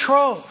are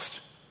betrothed.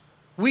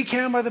 We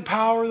can, by the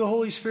power of the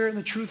Holy Spirit and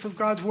the truth of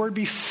God's word,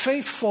 be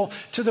faithful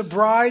to the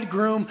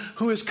bridegroom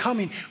who is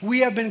coming. We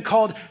have been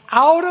called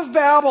out of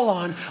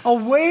Babylon,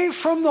 away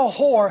from the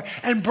whore,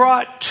 and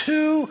brought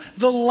to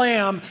the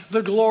Lamb,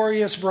 the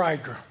glorious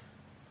bridegroom.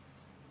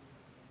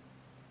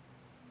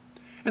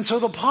 And so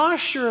the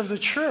posture of the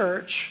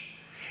church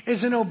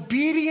is an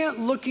obedient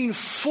looking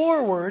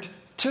forward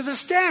to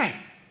this day.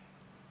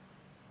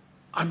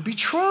 I'm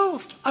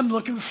betrothed. I'm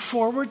looking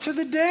forward to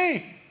the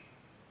day.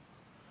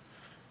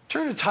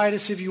 Turn to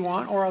Titus if you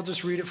want, or I'll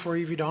just read it for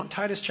you if you don't.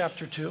 Titus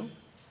chapter 2.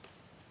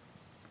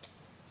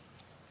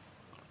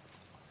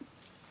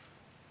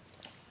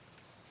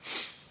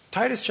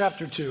 Titus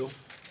chapter 2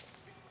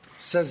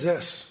 says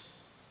this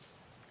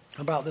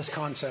about this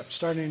concept,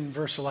 starting in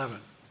verse 11.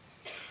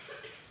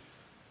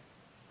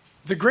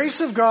 The grace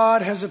of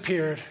God has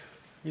appeared.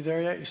 You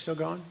there yet? You still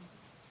going?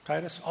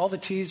 Titus? All the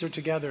T's are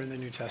together in the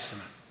New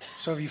Testament.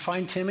 So if you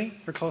find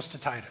Timmy, you're close to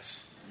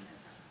Titus.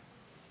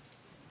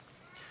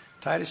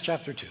 Titus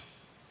chapter 2.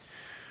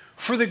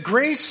 For the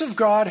grace of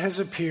God has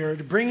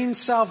appeared, bringing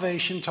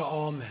salvation to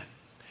all men,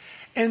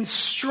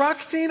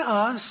 instructing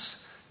us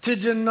to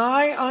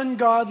deny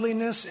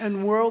ungodliness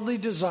and worldly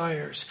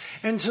desires,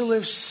 and to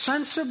live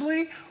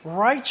sensibly,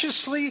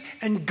 righteously,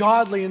 and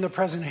godly in the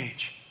present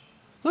age.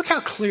 Look how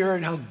clear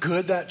and how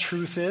good that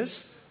truth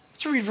is.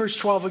 Let's read verse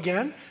 12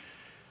 again.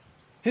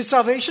 His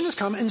salvation has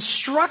come,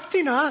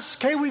 instructing us,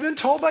 okay, we've been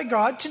told by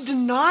God to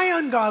deny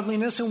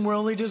ungodliness and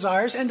worldly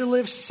desires and to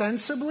live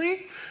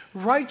sensibly,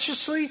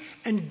 righteously,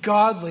 and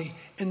godly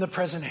in the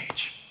present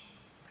age.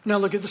 Now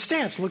look at the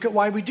stance. Look at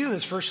why we do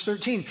this. Verse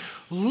 13.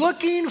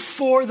 Looking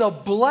for the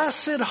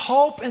blessed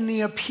hope and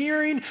the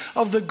appearing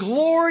of the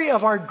glory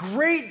of our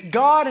great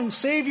God and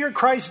Savior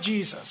Christ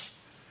Jesus.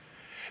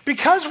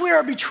 Because we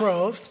are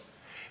betrothed,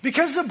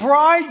 Because the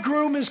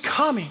bridegroom is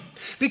coming,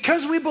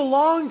 because we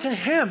belong to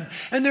him,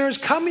 and there is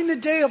coming the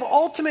day of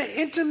ultimate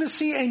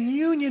intimacy and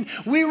union,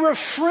 we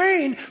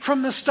refrain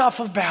from the stuff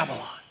of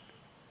Babylon.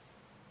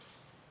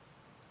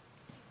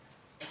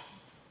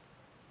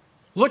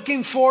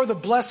 Looking for the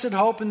blessed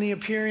hope and the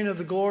appearing of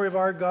the glory of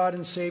our God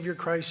and Savior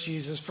Christ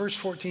Jesus. Verse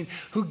 14,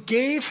 who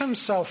gave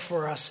himself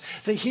for us,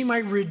 that he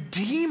might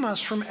redeem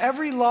us from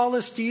every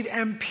lawless deed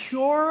and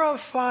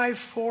purify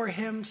for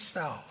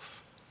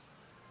himself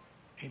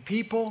a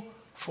people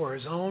for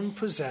his own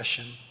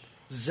possession,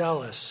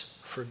 zealous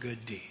for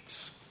good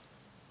deeds.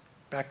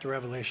 Back to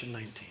Revelation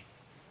 19.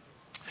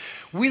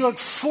 We look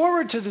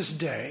forward to this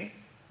day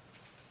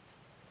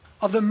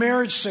of the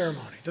marriage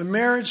ceremony, the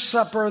marriage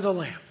supper of the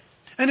Lamb.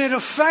 And it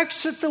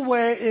affects the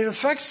way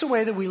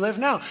that we live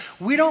now.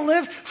 We don't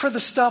live for the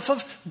stuff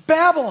of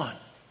Babylon.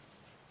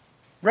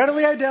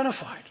 Readily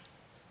identified.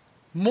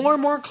 More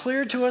and more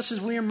clear to us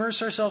as we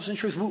immerse ourselves in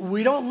truth.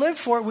 We don't live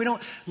for it. We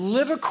don't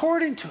live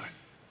according to it.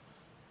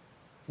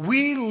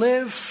 We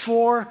live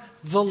for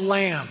the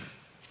Lamb.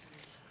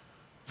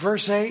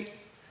 Verse 8,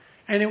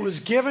 and it was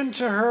given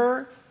to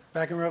her,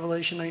 back in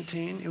Revelation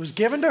 19, it was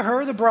given to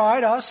her, the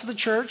bride, us, the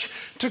church,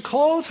 to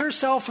clothe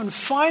herself in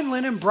fine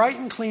linen, bright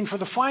and clean, for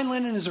the fine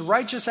linen is the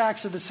righteous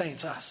acts of the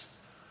saints, us.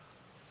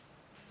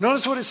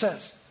 Notice what it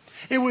says.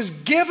 It was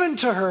given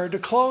to her to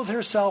clothe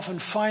herself in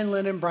fine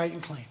linen, bright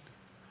and clean.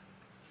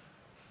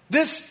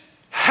 This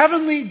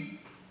heavenly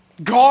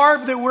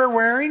garb that we're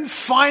wearing,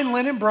 fine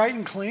linen, bright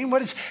and clean,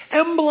 what it's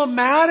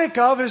emblematic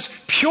of is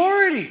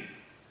purity.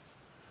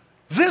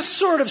 This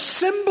sort of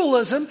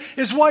symbolism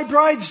is why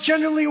brides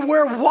generally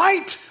wear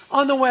white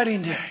on the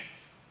wedding day.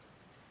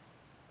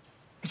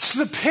 It's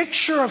the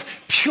picture of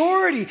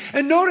purity.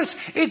 And notice,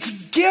 it's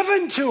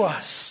given to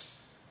us.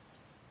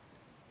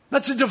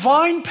 That's a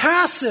divine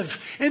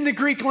passive in the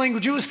Greek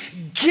language. It was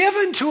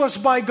given to us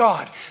by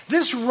God.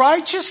 This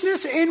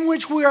righteousness in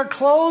which we are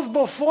clothed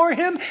before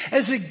him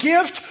is a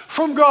gift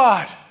from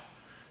God.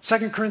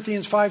 2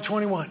 Corinthians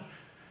 5:21.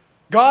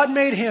 God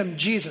made him,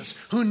 Jesus,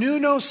 who knew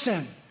no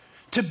sin,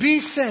 to be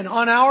sin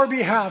on our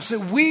behalf, so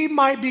that we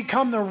might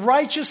become the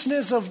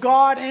righteousness of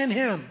God in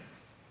him.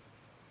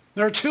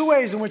 There are two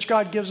ways in which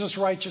God gives us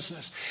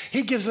righteousness.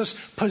 He gives us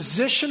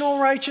positional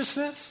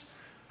righteousness.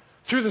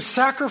 Through the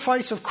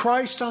sacrifice of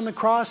Christ on the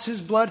cross,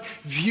 his blood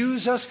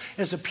views us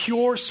as a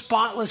pure,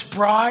 spotless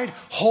bride,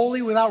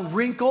 holy, without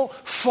wrinkle,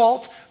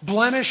 fault,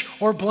 blemish,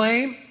 or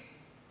blame.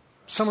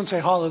 Someone say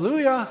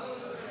hallelujah.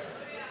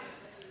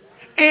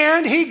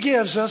 And he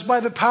gives us,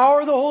 by the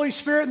power of the Holy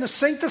Spirit and the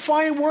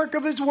sanctifying work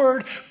of his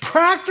word,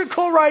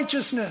 practical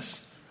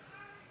righteousness.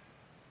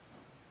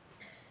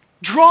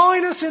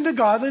 Drawing us into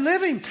godly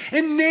living,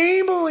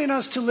 enabling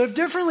us to live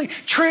differently,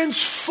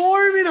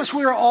 transforming us.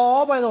 We are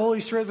all, by the Holy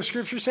Spirit, the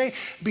scriptures say,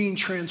 being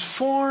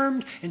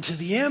transformed into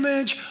the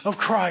image of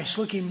Christ,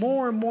 looking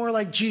more and more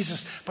like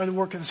Jesus by the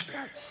work of the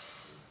Spirit.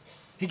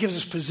 He gives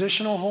us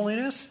positional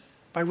holiness,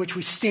 by which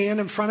we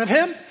stand in front of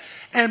him,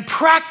 and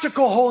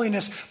practical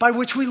holiness, by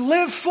which we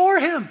live for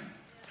him.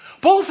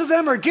 Both of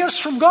them are gifts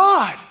from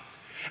God.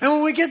 And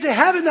when we get to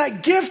heaven,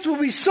 that gift will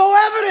be so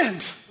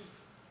evident.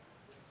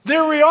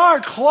 There we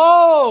are,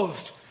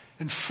 clothed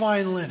in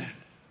fine linen.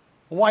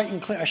 White and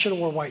clean. I should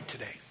have worn white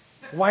today.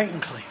 White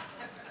and clean.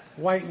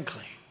 White and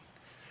clean.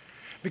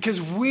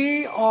 Because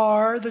we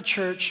are the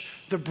church,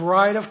 the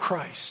bride of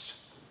Christ.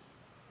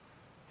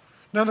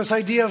 Now this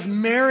idea of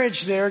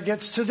marriage there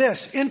gets to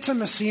this.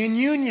 Intimacy and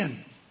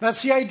union.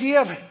 That's the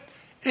idea of it.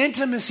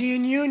 Intimacy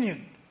and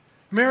union.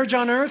 Marriage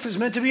on earth is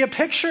meant to be a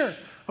picture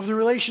of the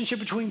relationship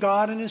between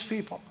God and his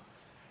people.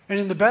 And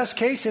in the best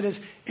case, it is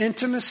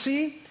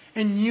intimacy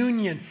and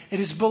union.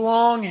 It is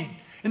belonging.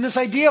 And this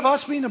idea of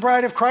us being the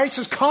bride of Christ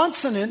is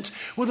consonant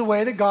with the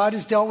way that God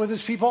has dealt with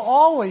his people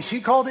always.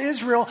 He called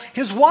Israel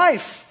his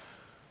wife.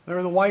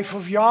 They're the wife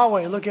of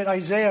Yahweh. Look at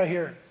Isaiah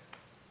here.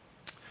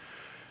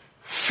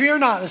 Fear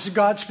not. This is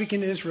God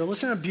speaking to Israel.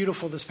 Listen how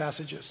beautiful this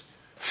passage is.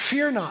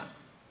 Fear not,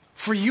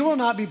 for you will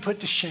not be put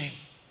to shame.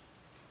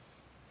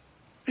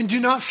 And do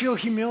not feel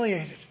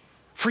humiliated,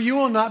 for you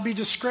will not be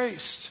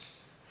disgraced.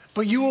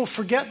 But you will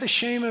forget the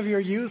shame of your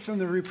youth, and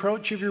the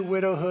reproach of your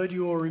widowhood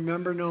you will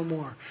remember no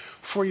more.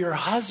 For your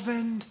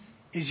husband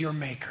is your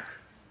maker,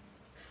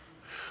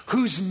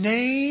 whose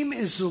name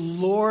is the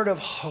Lord of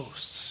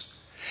hosts.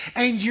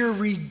 And your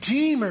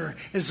Redeemer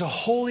is the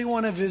Holy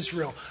One of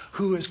Israel,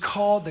 who is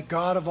called the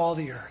God of all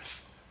the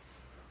earth.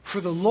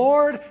 For the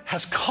Lord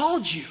has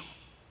called you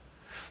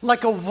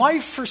like a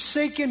wife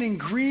forsaken and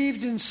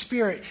grieved in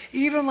spirit,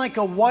 even like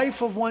a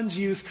wife of one's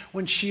youth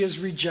when she is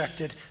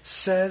rejected,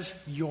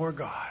 says your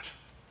God.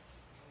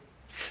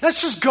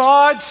 That's just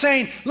God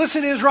saying,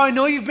 listen, Israel, I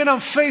know you've been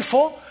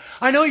unfaithful.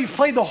 I know you've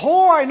played the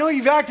whore. I know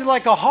you've acted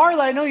like a harlot.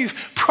 I know you've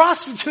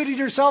prostituted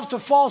yourself to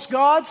false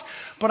gods,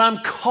 but I'm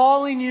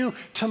calling you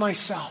to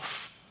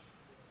myself.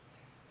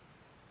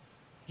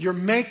 Your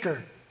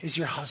maker is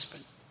your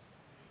husband.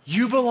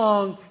 You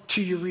belong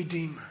to your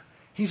Redeemer.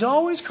 He's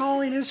always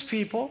calling his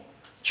people,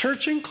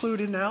 church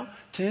included now,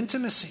 to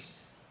intimacy,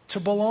 to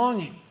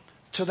belonging,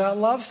 to that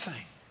love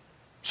thing.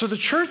 So the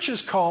church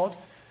is called,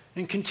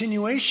 in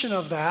continuation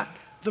of that,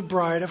 the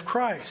bride of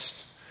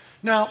Christ.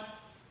 Now,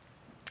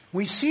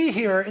 we see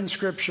here in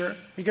Scripture,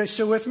 you guys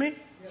still with me?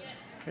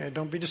 Okay,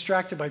 don't be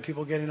distracted by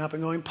people getting up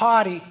and going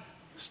potty.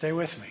 Stay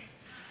with me.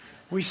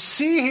 We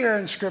see here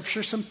in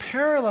Scripture some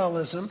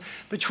parallelism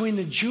between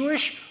the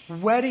Jewish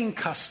wedding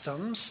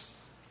customs,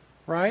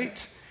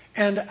 right,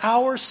 and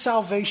our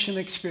salvation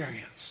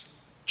experience.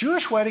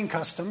 Jewish wedding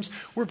customs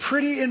were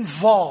pretty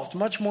involved,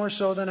 much more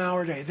so than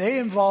our day. They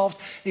involved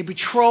a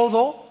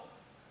betrothal,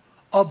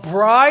 a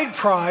bride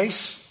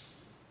price,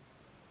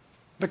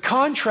 the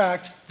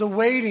contract, the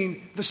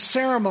waiting, the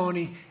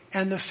ceremony,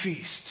 and the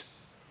feast.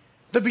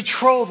 The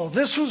betrothal.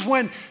 This was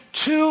when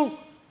two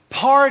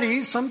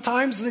parties,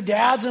 sometimes the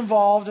dads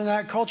involved in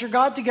that culture,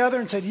 got together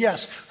and said,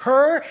 yes,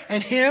 her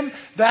and him,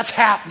 that's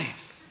happening.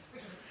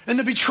 And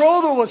the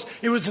betrothal was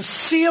a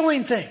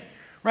sealing thing,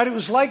 right? It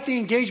was like the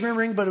engagement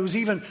ring, but it was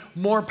even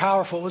more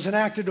powerful. It was an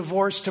act of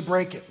divorce to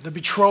break it, the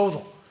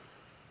betrothal.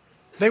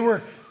 They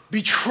were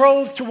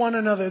betrothed to one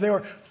another. They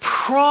were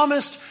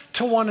promised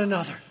to one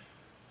another.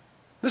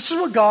 This is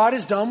what God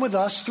has done with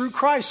us through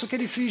Christ. Look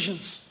at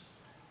Ephesians.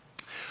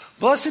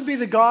 Blessed be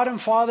the God and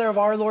Father of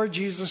our Lord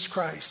Jesus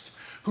Christ,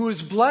 who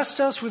has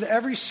blessed us with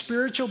every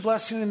spiritual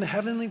blessing in the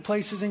heavenly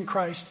places in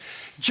Christ,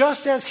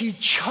 just as he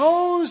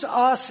chose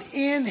us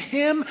in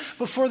him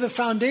before the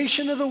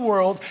foundation of the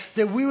world,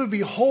 that we would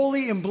be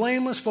holy and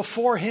blameless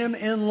before him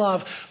in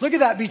love. Look at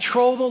that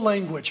betrothal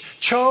language.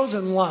 Chose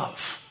and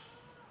love.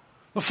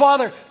 The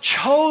Father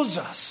chose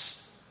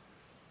us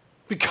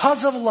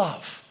because of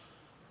love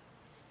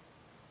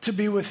to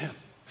be with him.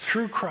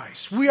 Through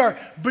Christ. We are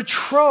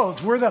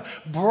betrothed. We're the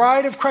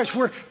bride of Christ.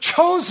 We're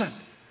chosen.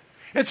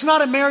 It's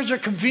not a marriage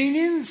of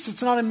convenience.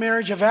 It's not a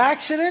marriage of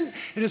accident.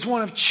 It is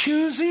one of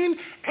choosing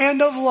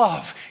and of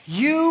love.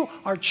 You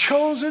are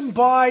chosen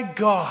by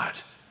God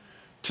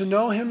to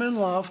know him in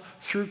love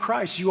through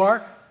Christ. You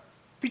are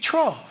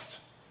betrothed.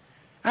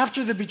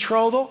 After the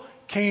betrothal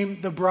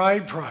came the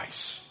bride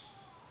price.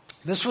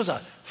 This was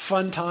a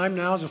fun time.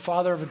 Now, as a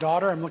father of a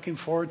daughter, I'm looking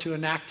forward to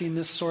enacting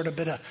this sort of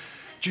bit of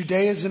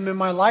Judaism in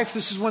my life.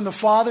 This is when the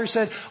father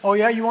said, oh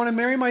yeah, you want to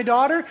marry my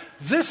daughter?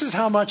 This is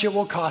how much it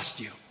will cost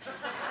you.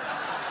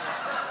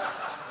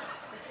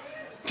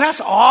 That's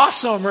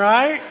awesome,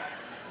 right?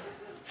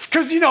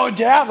 Because,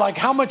 dad, like,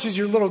 how much is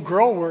your little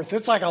girl worth?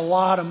 It's like a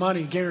lot of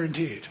money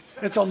guaranteed.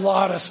 It's a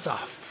lot of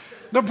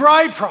stuff. The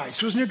bride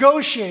price was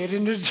negotiated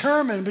and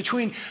determined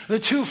between the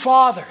two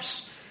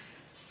fathers.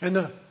 And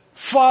the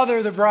father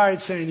of the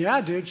bride saying, yeah,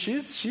 dude,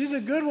 she's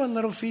a good one,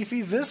 little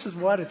Fifi. This is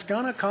what it's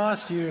going to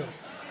cost you.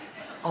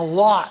 A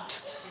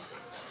lot.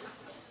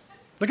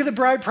 Look at the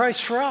bride price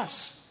for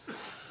us.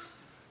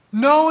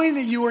 Knowing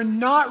that you are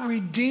not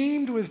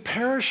redeemed with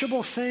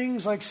perishable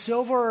things like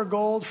silver or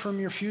gold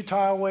from your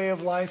futile way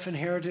of life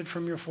inherited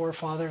from your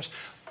forefathers,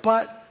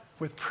 but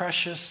with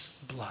precious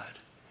blood,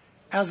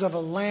 as of a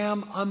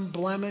lamb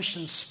unblemished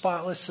and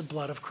spotless, the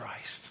blood of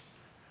Christ.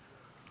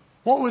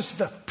 What was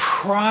the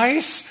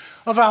price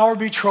of our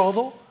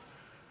betrothal?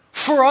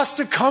 For us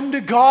to come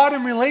to God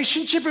in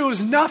relationship, it was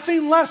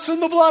nothing less than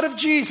the blood of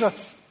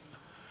Jesus.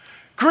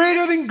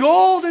 Greater than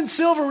gold and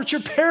silver, which are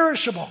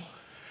perishable.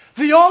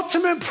 The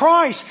ultimate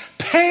price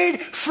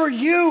paid for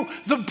you,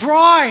 the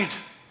bride.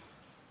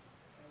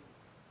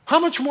 How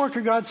much more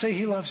could God say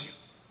he loves you?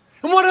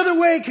 In what other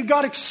way could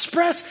God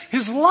express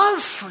his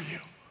love for you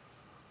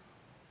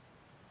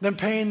than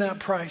paying that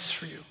price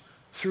for you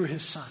through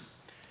his son?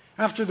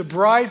 After the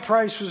bride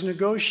price was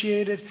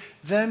negotiated,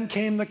 then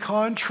came the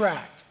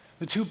contract.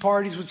 The two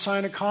parties would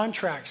sign a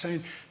contract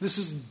saying, this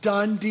is a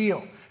done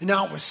deal. And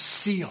now it was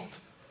sealed.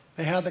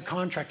 They had the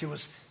contract. It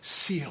was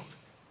sealed.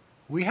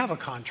 We have a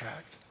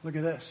contract. Look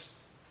at this.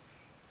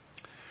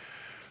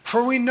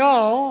 For we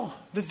know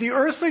that the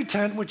earthly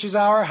tent, which is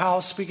our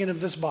house, speaking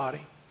of this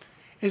body,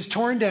 is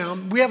torn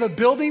down. We have a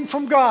building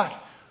from God,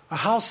 a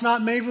house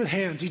not made with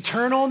hands,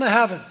 eternal in the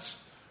heavens.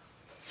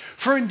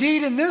 For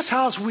indeed in this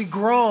house we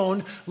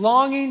groan,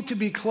 longing to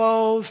be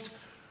clothed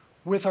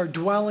with our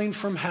dwelling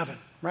from heaven.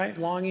 Right?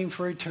 Longing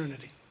for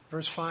eternity.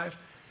 Verse 5.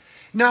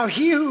 Now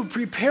he who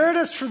prepared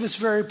us for this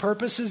very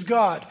purpose is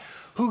God,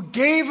 who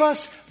gave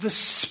us the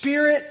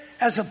Spirit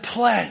as a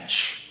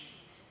pledge.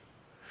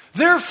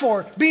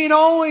 Therefore, being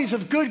always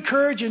of good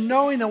courage and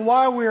knowing that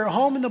while we are at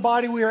home in the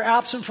body, we are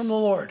absent from the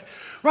Lord.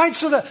 Right?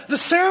 So the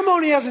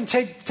ceremony hasn't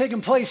taken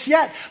place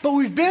yet, but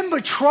we've been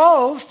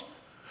betrothed.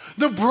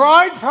 The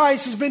bride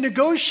price has been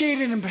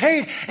negotiated and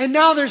paid, and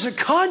now there's a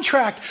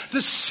contract,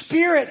 the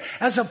Spirit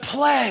as a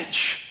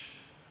pledge.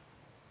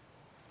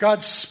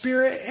 God's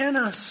Spirit in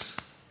us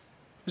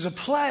is a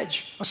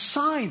pledge, a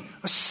sign,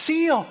 a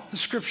seal, the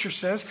Scripture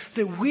says,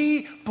 that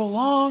we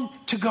belong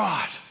to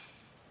God.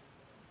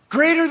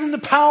 Greater than the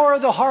power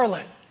of the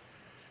harlot,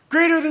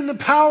 greater than the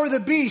power of the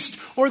beast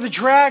or the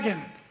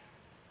dragon,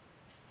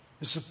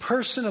 is the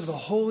person of the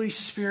Holy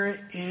Spirit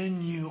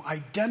in you,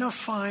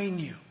 identifying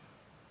you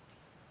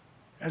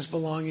as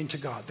belonging to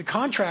God. The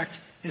contract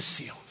is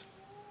sealed.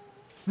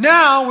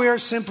 Now we are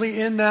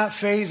simply in that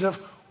phase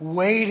of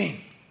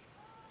waiting.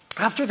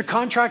 After the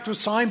contract was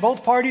signed,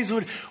 both parties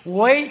would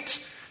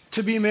wait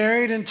to be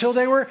married until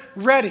they were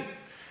ready.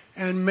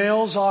 And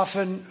males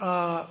often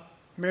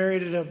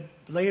married at a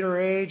later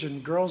age,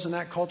 and girls in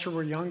that culture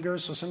were younger,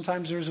 so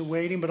sometimes there's a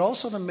waiting. But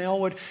also the male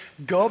would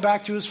go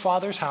back to his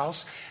father's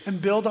house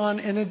and build on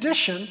an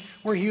addition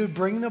where he would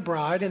bring the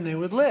bride and they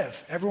would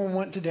live. Everyone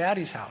went to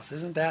daddy's house.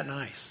 Isn't that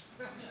nice?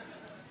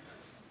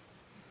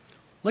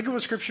 Look at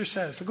what Scripture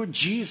says. Look what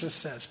Jesus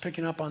says,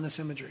 picking up on this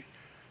imagery.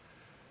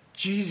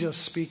 Jesus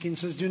speaking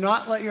says, "Do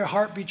not let your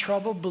heart be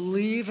troubled.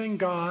 Believe in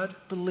God.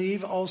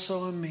 Believe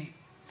also in me.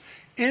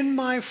 In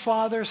my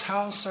Father's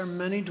house are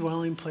many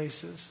dwelling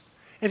places.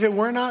 If it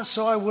were not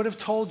so, I would have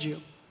told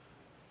you.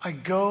 I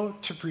go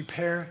to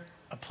prepare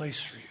a place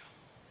for you.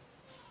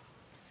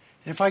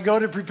 If I go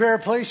to prepare a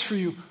place for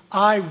you,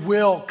 I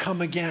will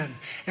come again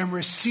and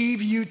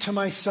receive you to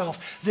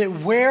myself, that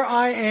where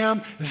I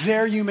am,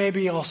 there you may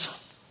be also."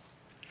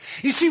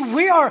 You see,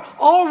 we are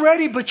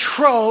already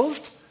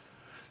betrothed.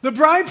 The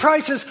bride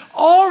price has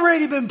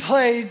already been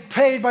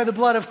paid by the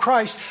blood of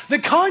Christ. The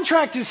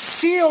contract is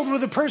sealed with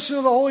the person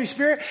of the Holy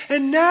Spirit.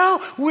 And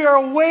now we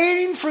are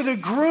waiting for the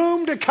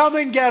groom to come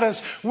and get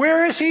us.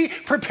 Where is he?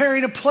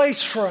 Preparing a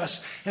place for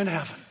us in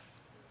heaven.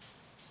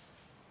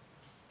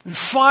 And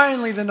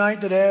finally, the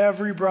night that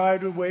every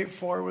bride would wait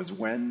for was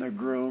when the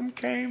groom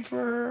came for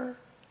her.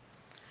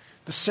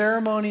 The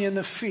ceremony and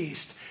the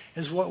feast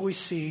is what we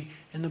see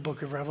in the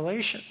book of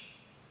Revelation.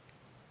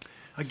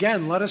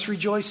 Again, let us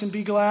rejoice and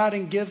be glad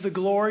and give the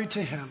glory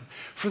to him.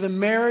 For the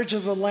marriage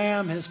of the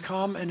Lamb has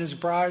come and his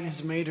bride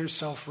has made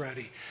herself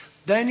ready.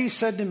 Then he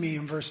said to me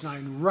in verse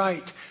 9,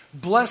 "Right,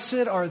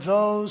 blessed are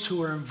those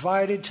who are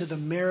invited to the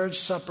marriage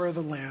supper of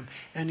the Lamb."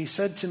 And he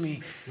said to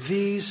me,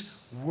 "These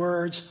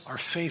words are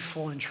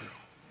faithful and true."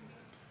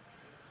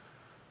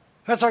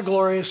 That's our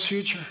glorious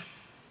future.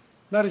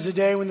 That is a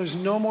day when there's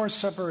no more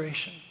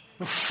separation.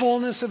 The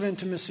fullness of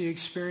intimacy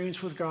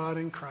experienced with God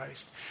in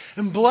Christ.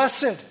 And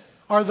blessed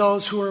are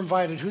those who are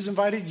invited. Who's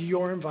invited?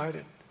 You're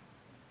invited.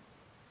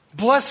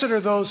 Blessed are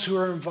those who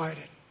are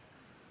invited.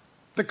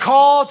 The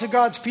call to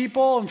God's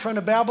people in front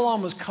of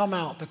Babylon was come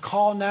out. The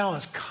call now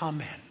is come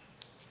in.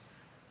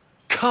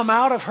 Come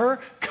out of her,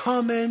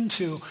 come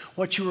into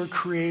what you were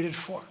created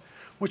for,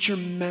 what you're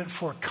meant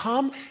for.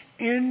 Come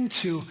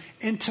into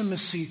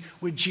intimacy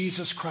with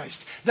Jesus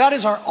Christ. That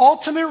is our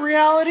ultimate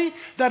reality.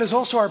 That is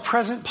also our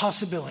present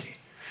possibility.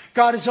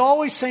 God is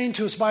always saying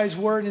to us by his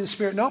word and his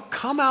spirit, no,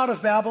 come out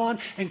of Babylon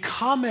and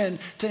come in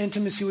to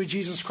intimacy with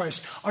Jesus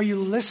Christ. Are you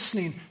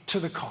listening to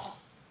the call?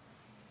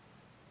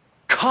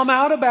 Come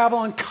out of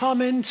Babylon,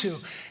 come into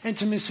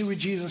intimacy with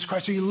Jesus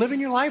Christ. Are you living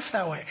your life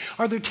that way?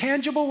 Are there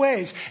tangible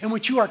ways in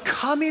which you are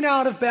coming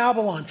out of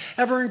Babylon,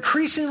 ever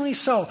increasingly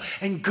so,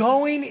 and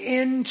going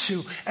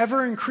into,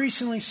 ever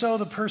increasingly so,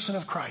 the person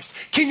of Christ?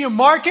 Can you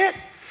mark it?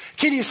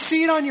 Can you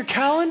see it on your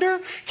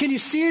calendar? Can you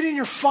see it in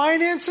your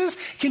finances?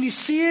 Can you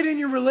see it in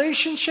your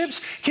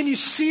relationships? Can you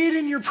see it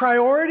in your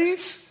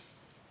priorities?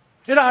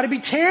 It ought to be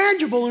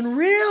tangible and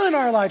real in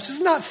our lives. This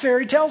is not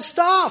fairy tale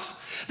stuff.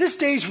 This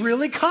day's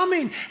really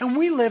coming, and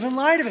we live in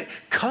light of it.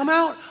 Come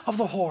out of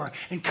the whore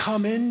and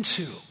come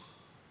into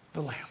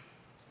the Lamb.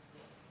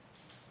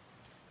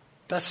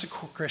 That's the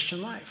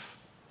Christian life.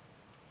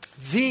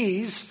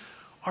 These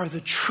are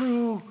the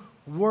true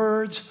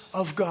words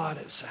of God,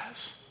 it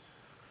says.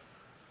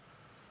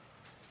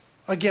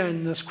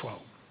 Again, this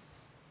quote.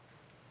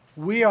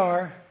 We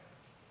are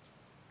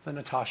the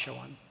Natasha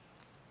one.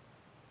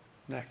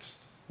 Next.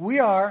 We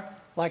are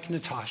like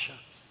Natasha,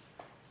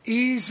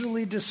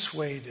 easily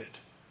dissuaded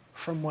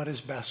from what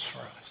is best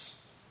for us.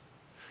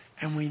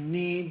 And we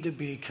need to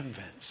be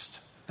convinced.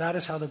 That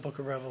is how the book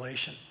of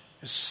Revelation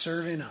is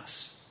serving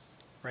us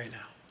right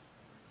now.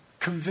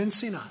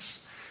 Convincing us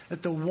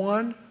that the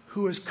one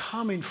who is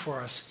coming for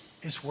us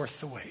is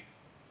worth the wait.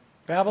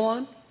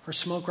 Babylon, her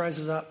smoke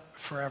rises up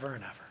forever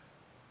and ever.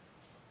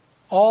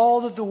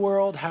 All that the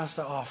world has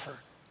to offer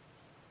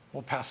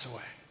will pass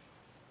away.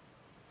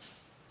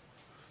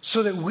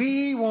 So that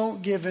we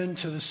won't give in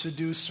to the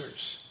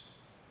seducers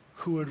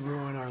who would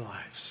ruin our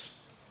lives.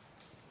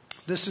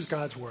 This is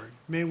God's word.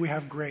 May we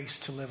have grace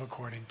to live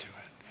according to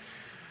it.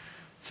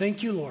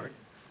 Thank you, Lord,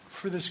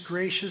 for this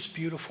gracious,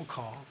 beautiful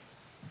call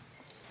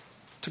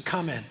to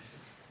come in,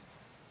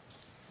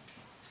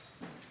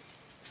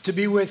 to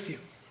be with you,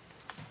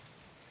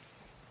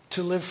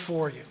 to live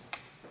for you,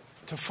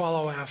 to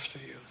follow after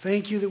you.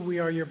 Thank you that we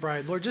are your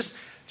bride. Lord, just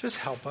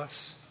help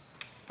us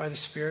by the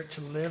Spirit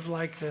to live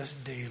like this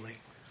daily.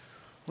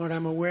 Lord,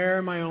 I'm aware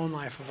in my own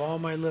life of all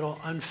my little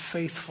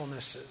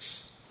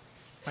unfaithfulnesses,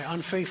 my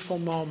unfaithful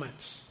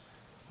moments,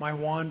 my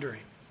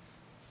wandering,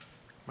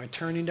 my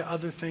turning to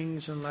other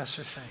things and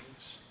lesser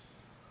things.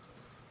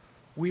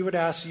 We would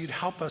ask that you'd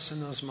help us in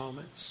those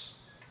moments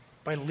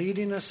by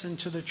leading us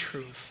into the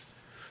truth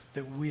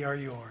that we are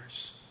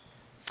yours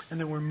and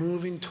that we're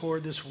moving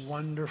toward this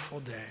wonderful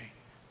day,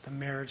 the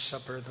marriage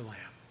supper of the Lamb,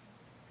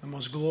 the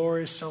most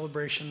glorious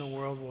celebration the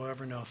world will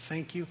ever know.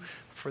 Thank you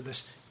for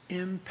this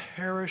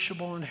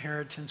imperishable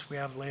inheritance we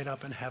have laid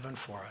up in heaven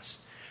for us.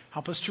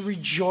 Help us to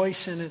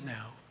rejoice in it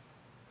now.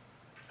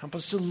 Help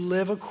us to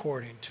live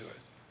according to it.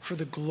 For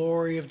the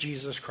glory of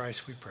Jesus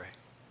Christ, we pray.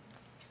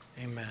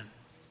 Amen.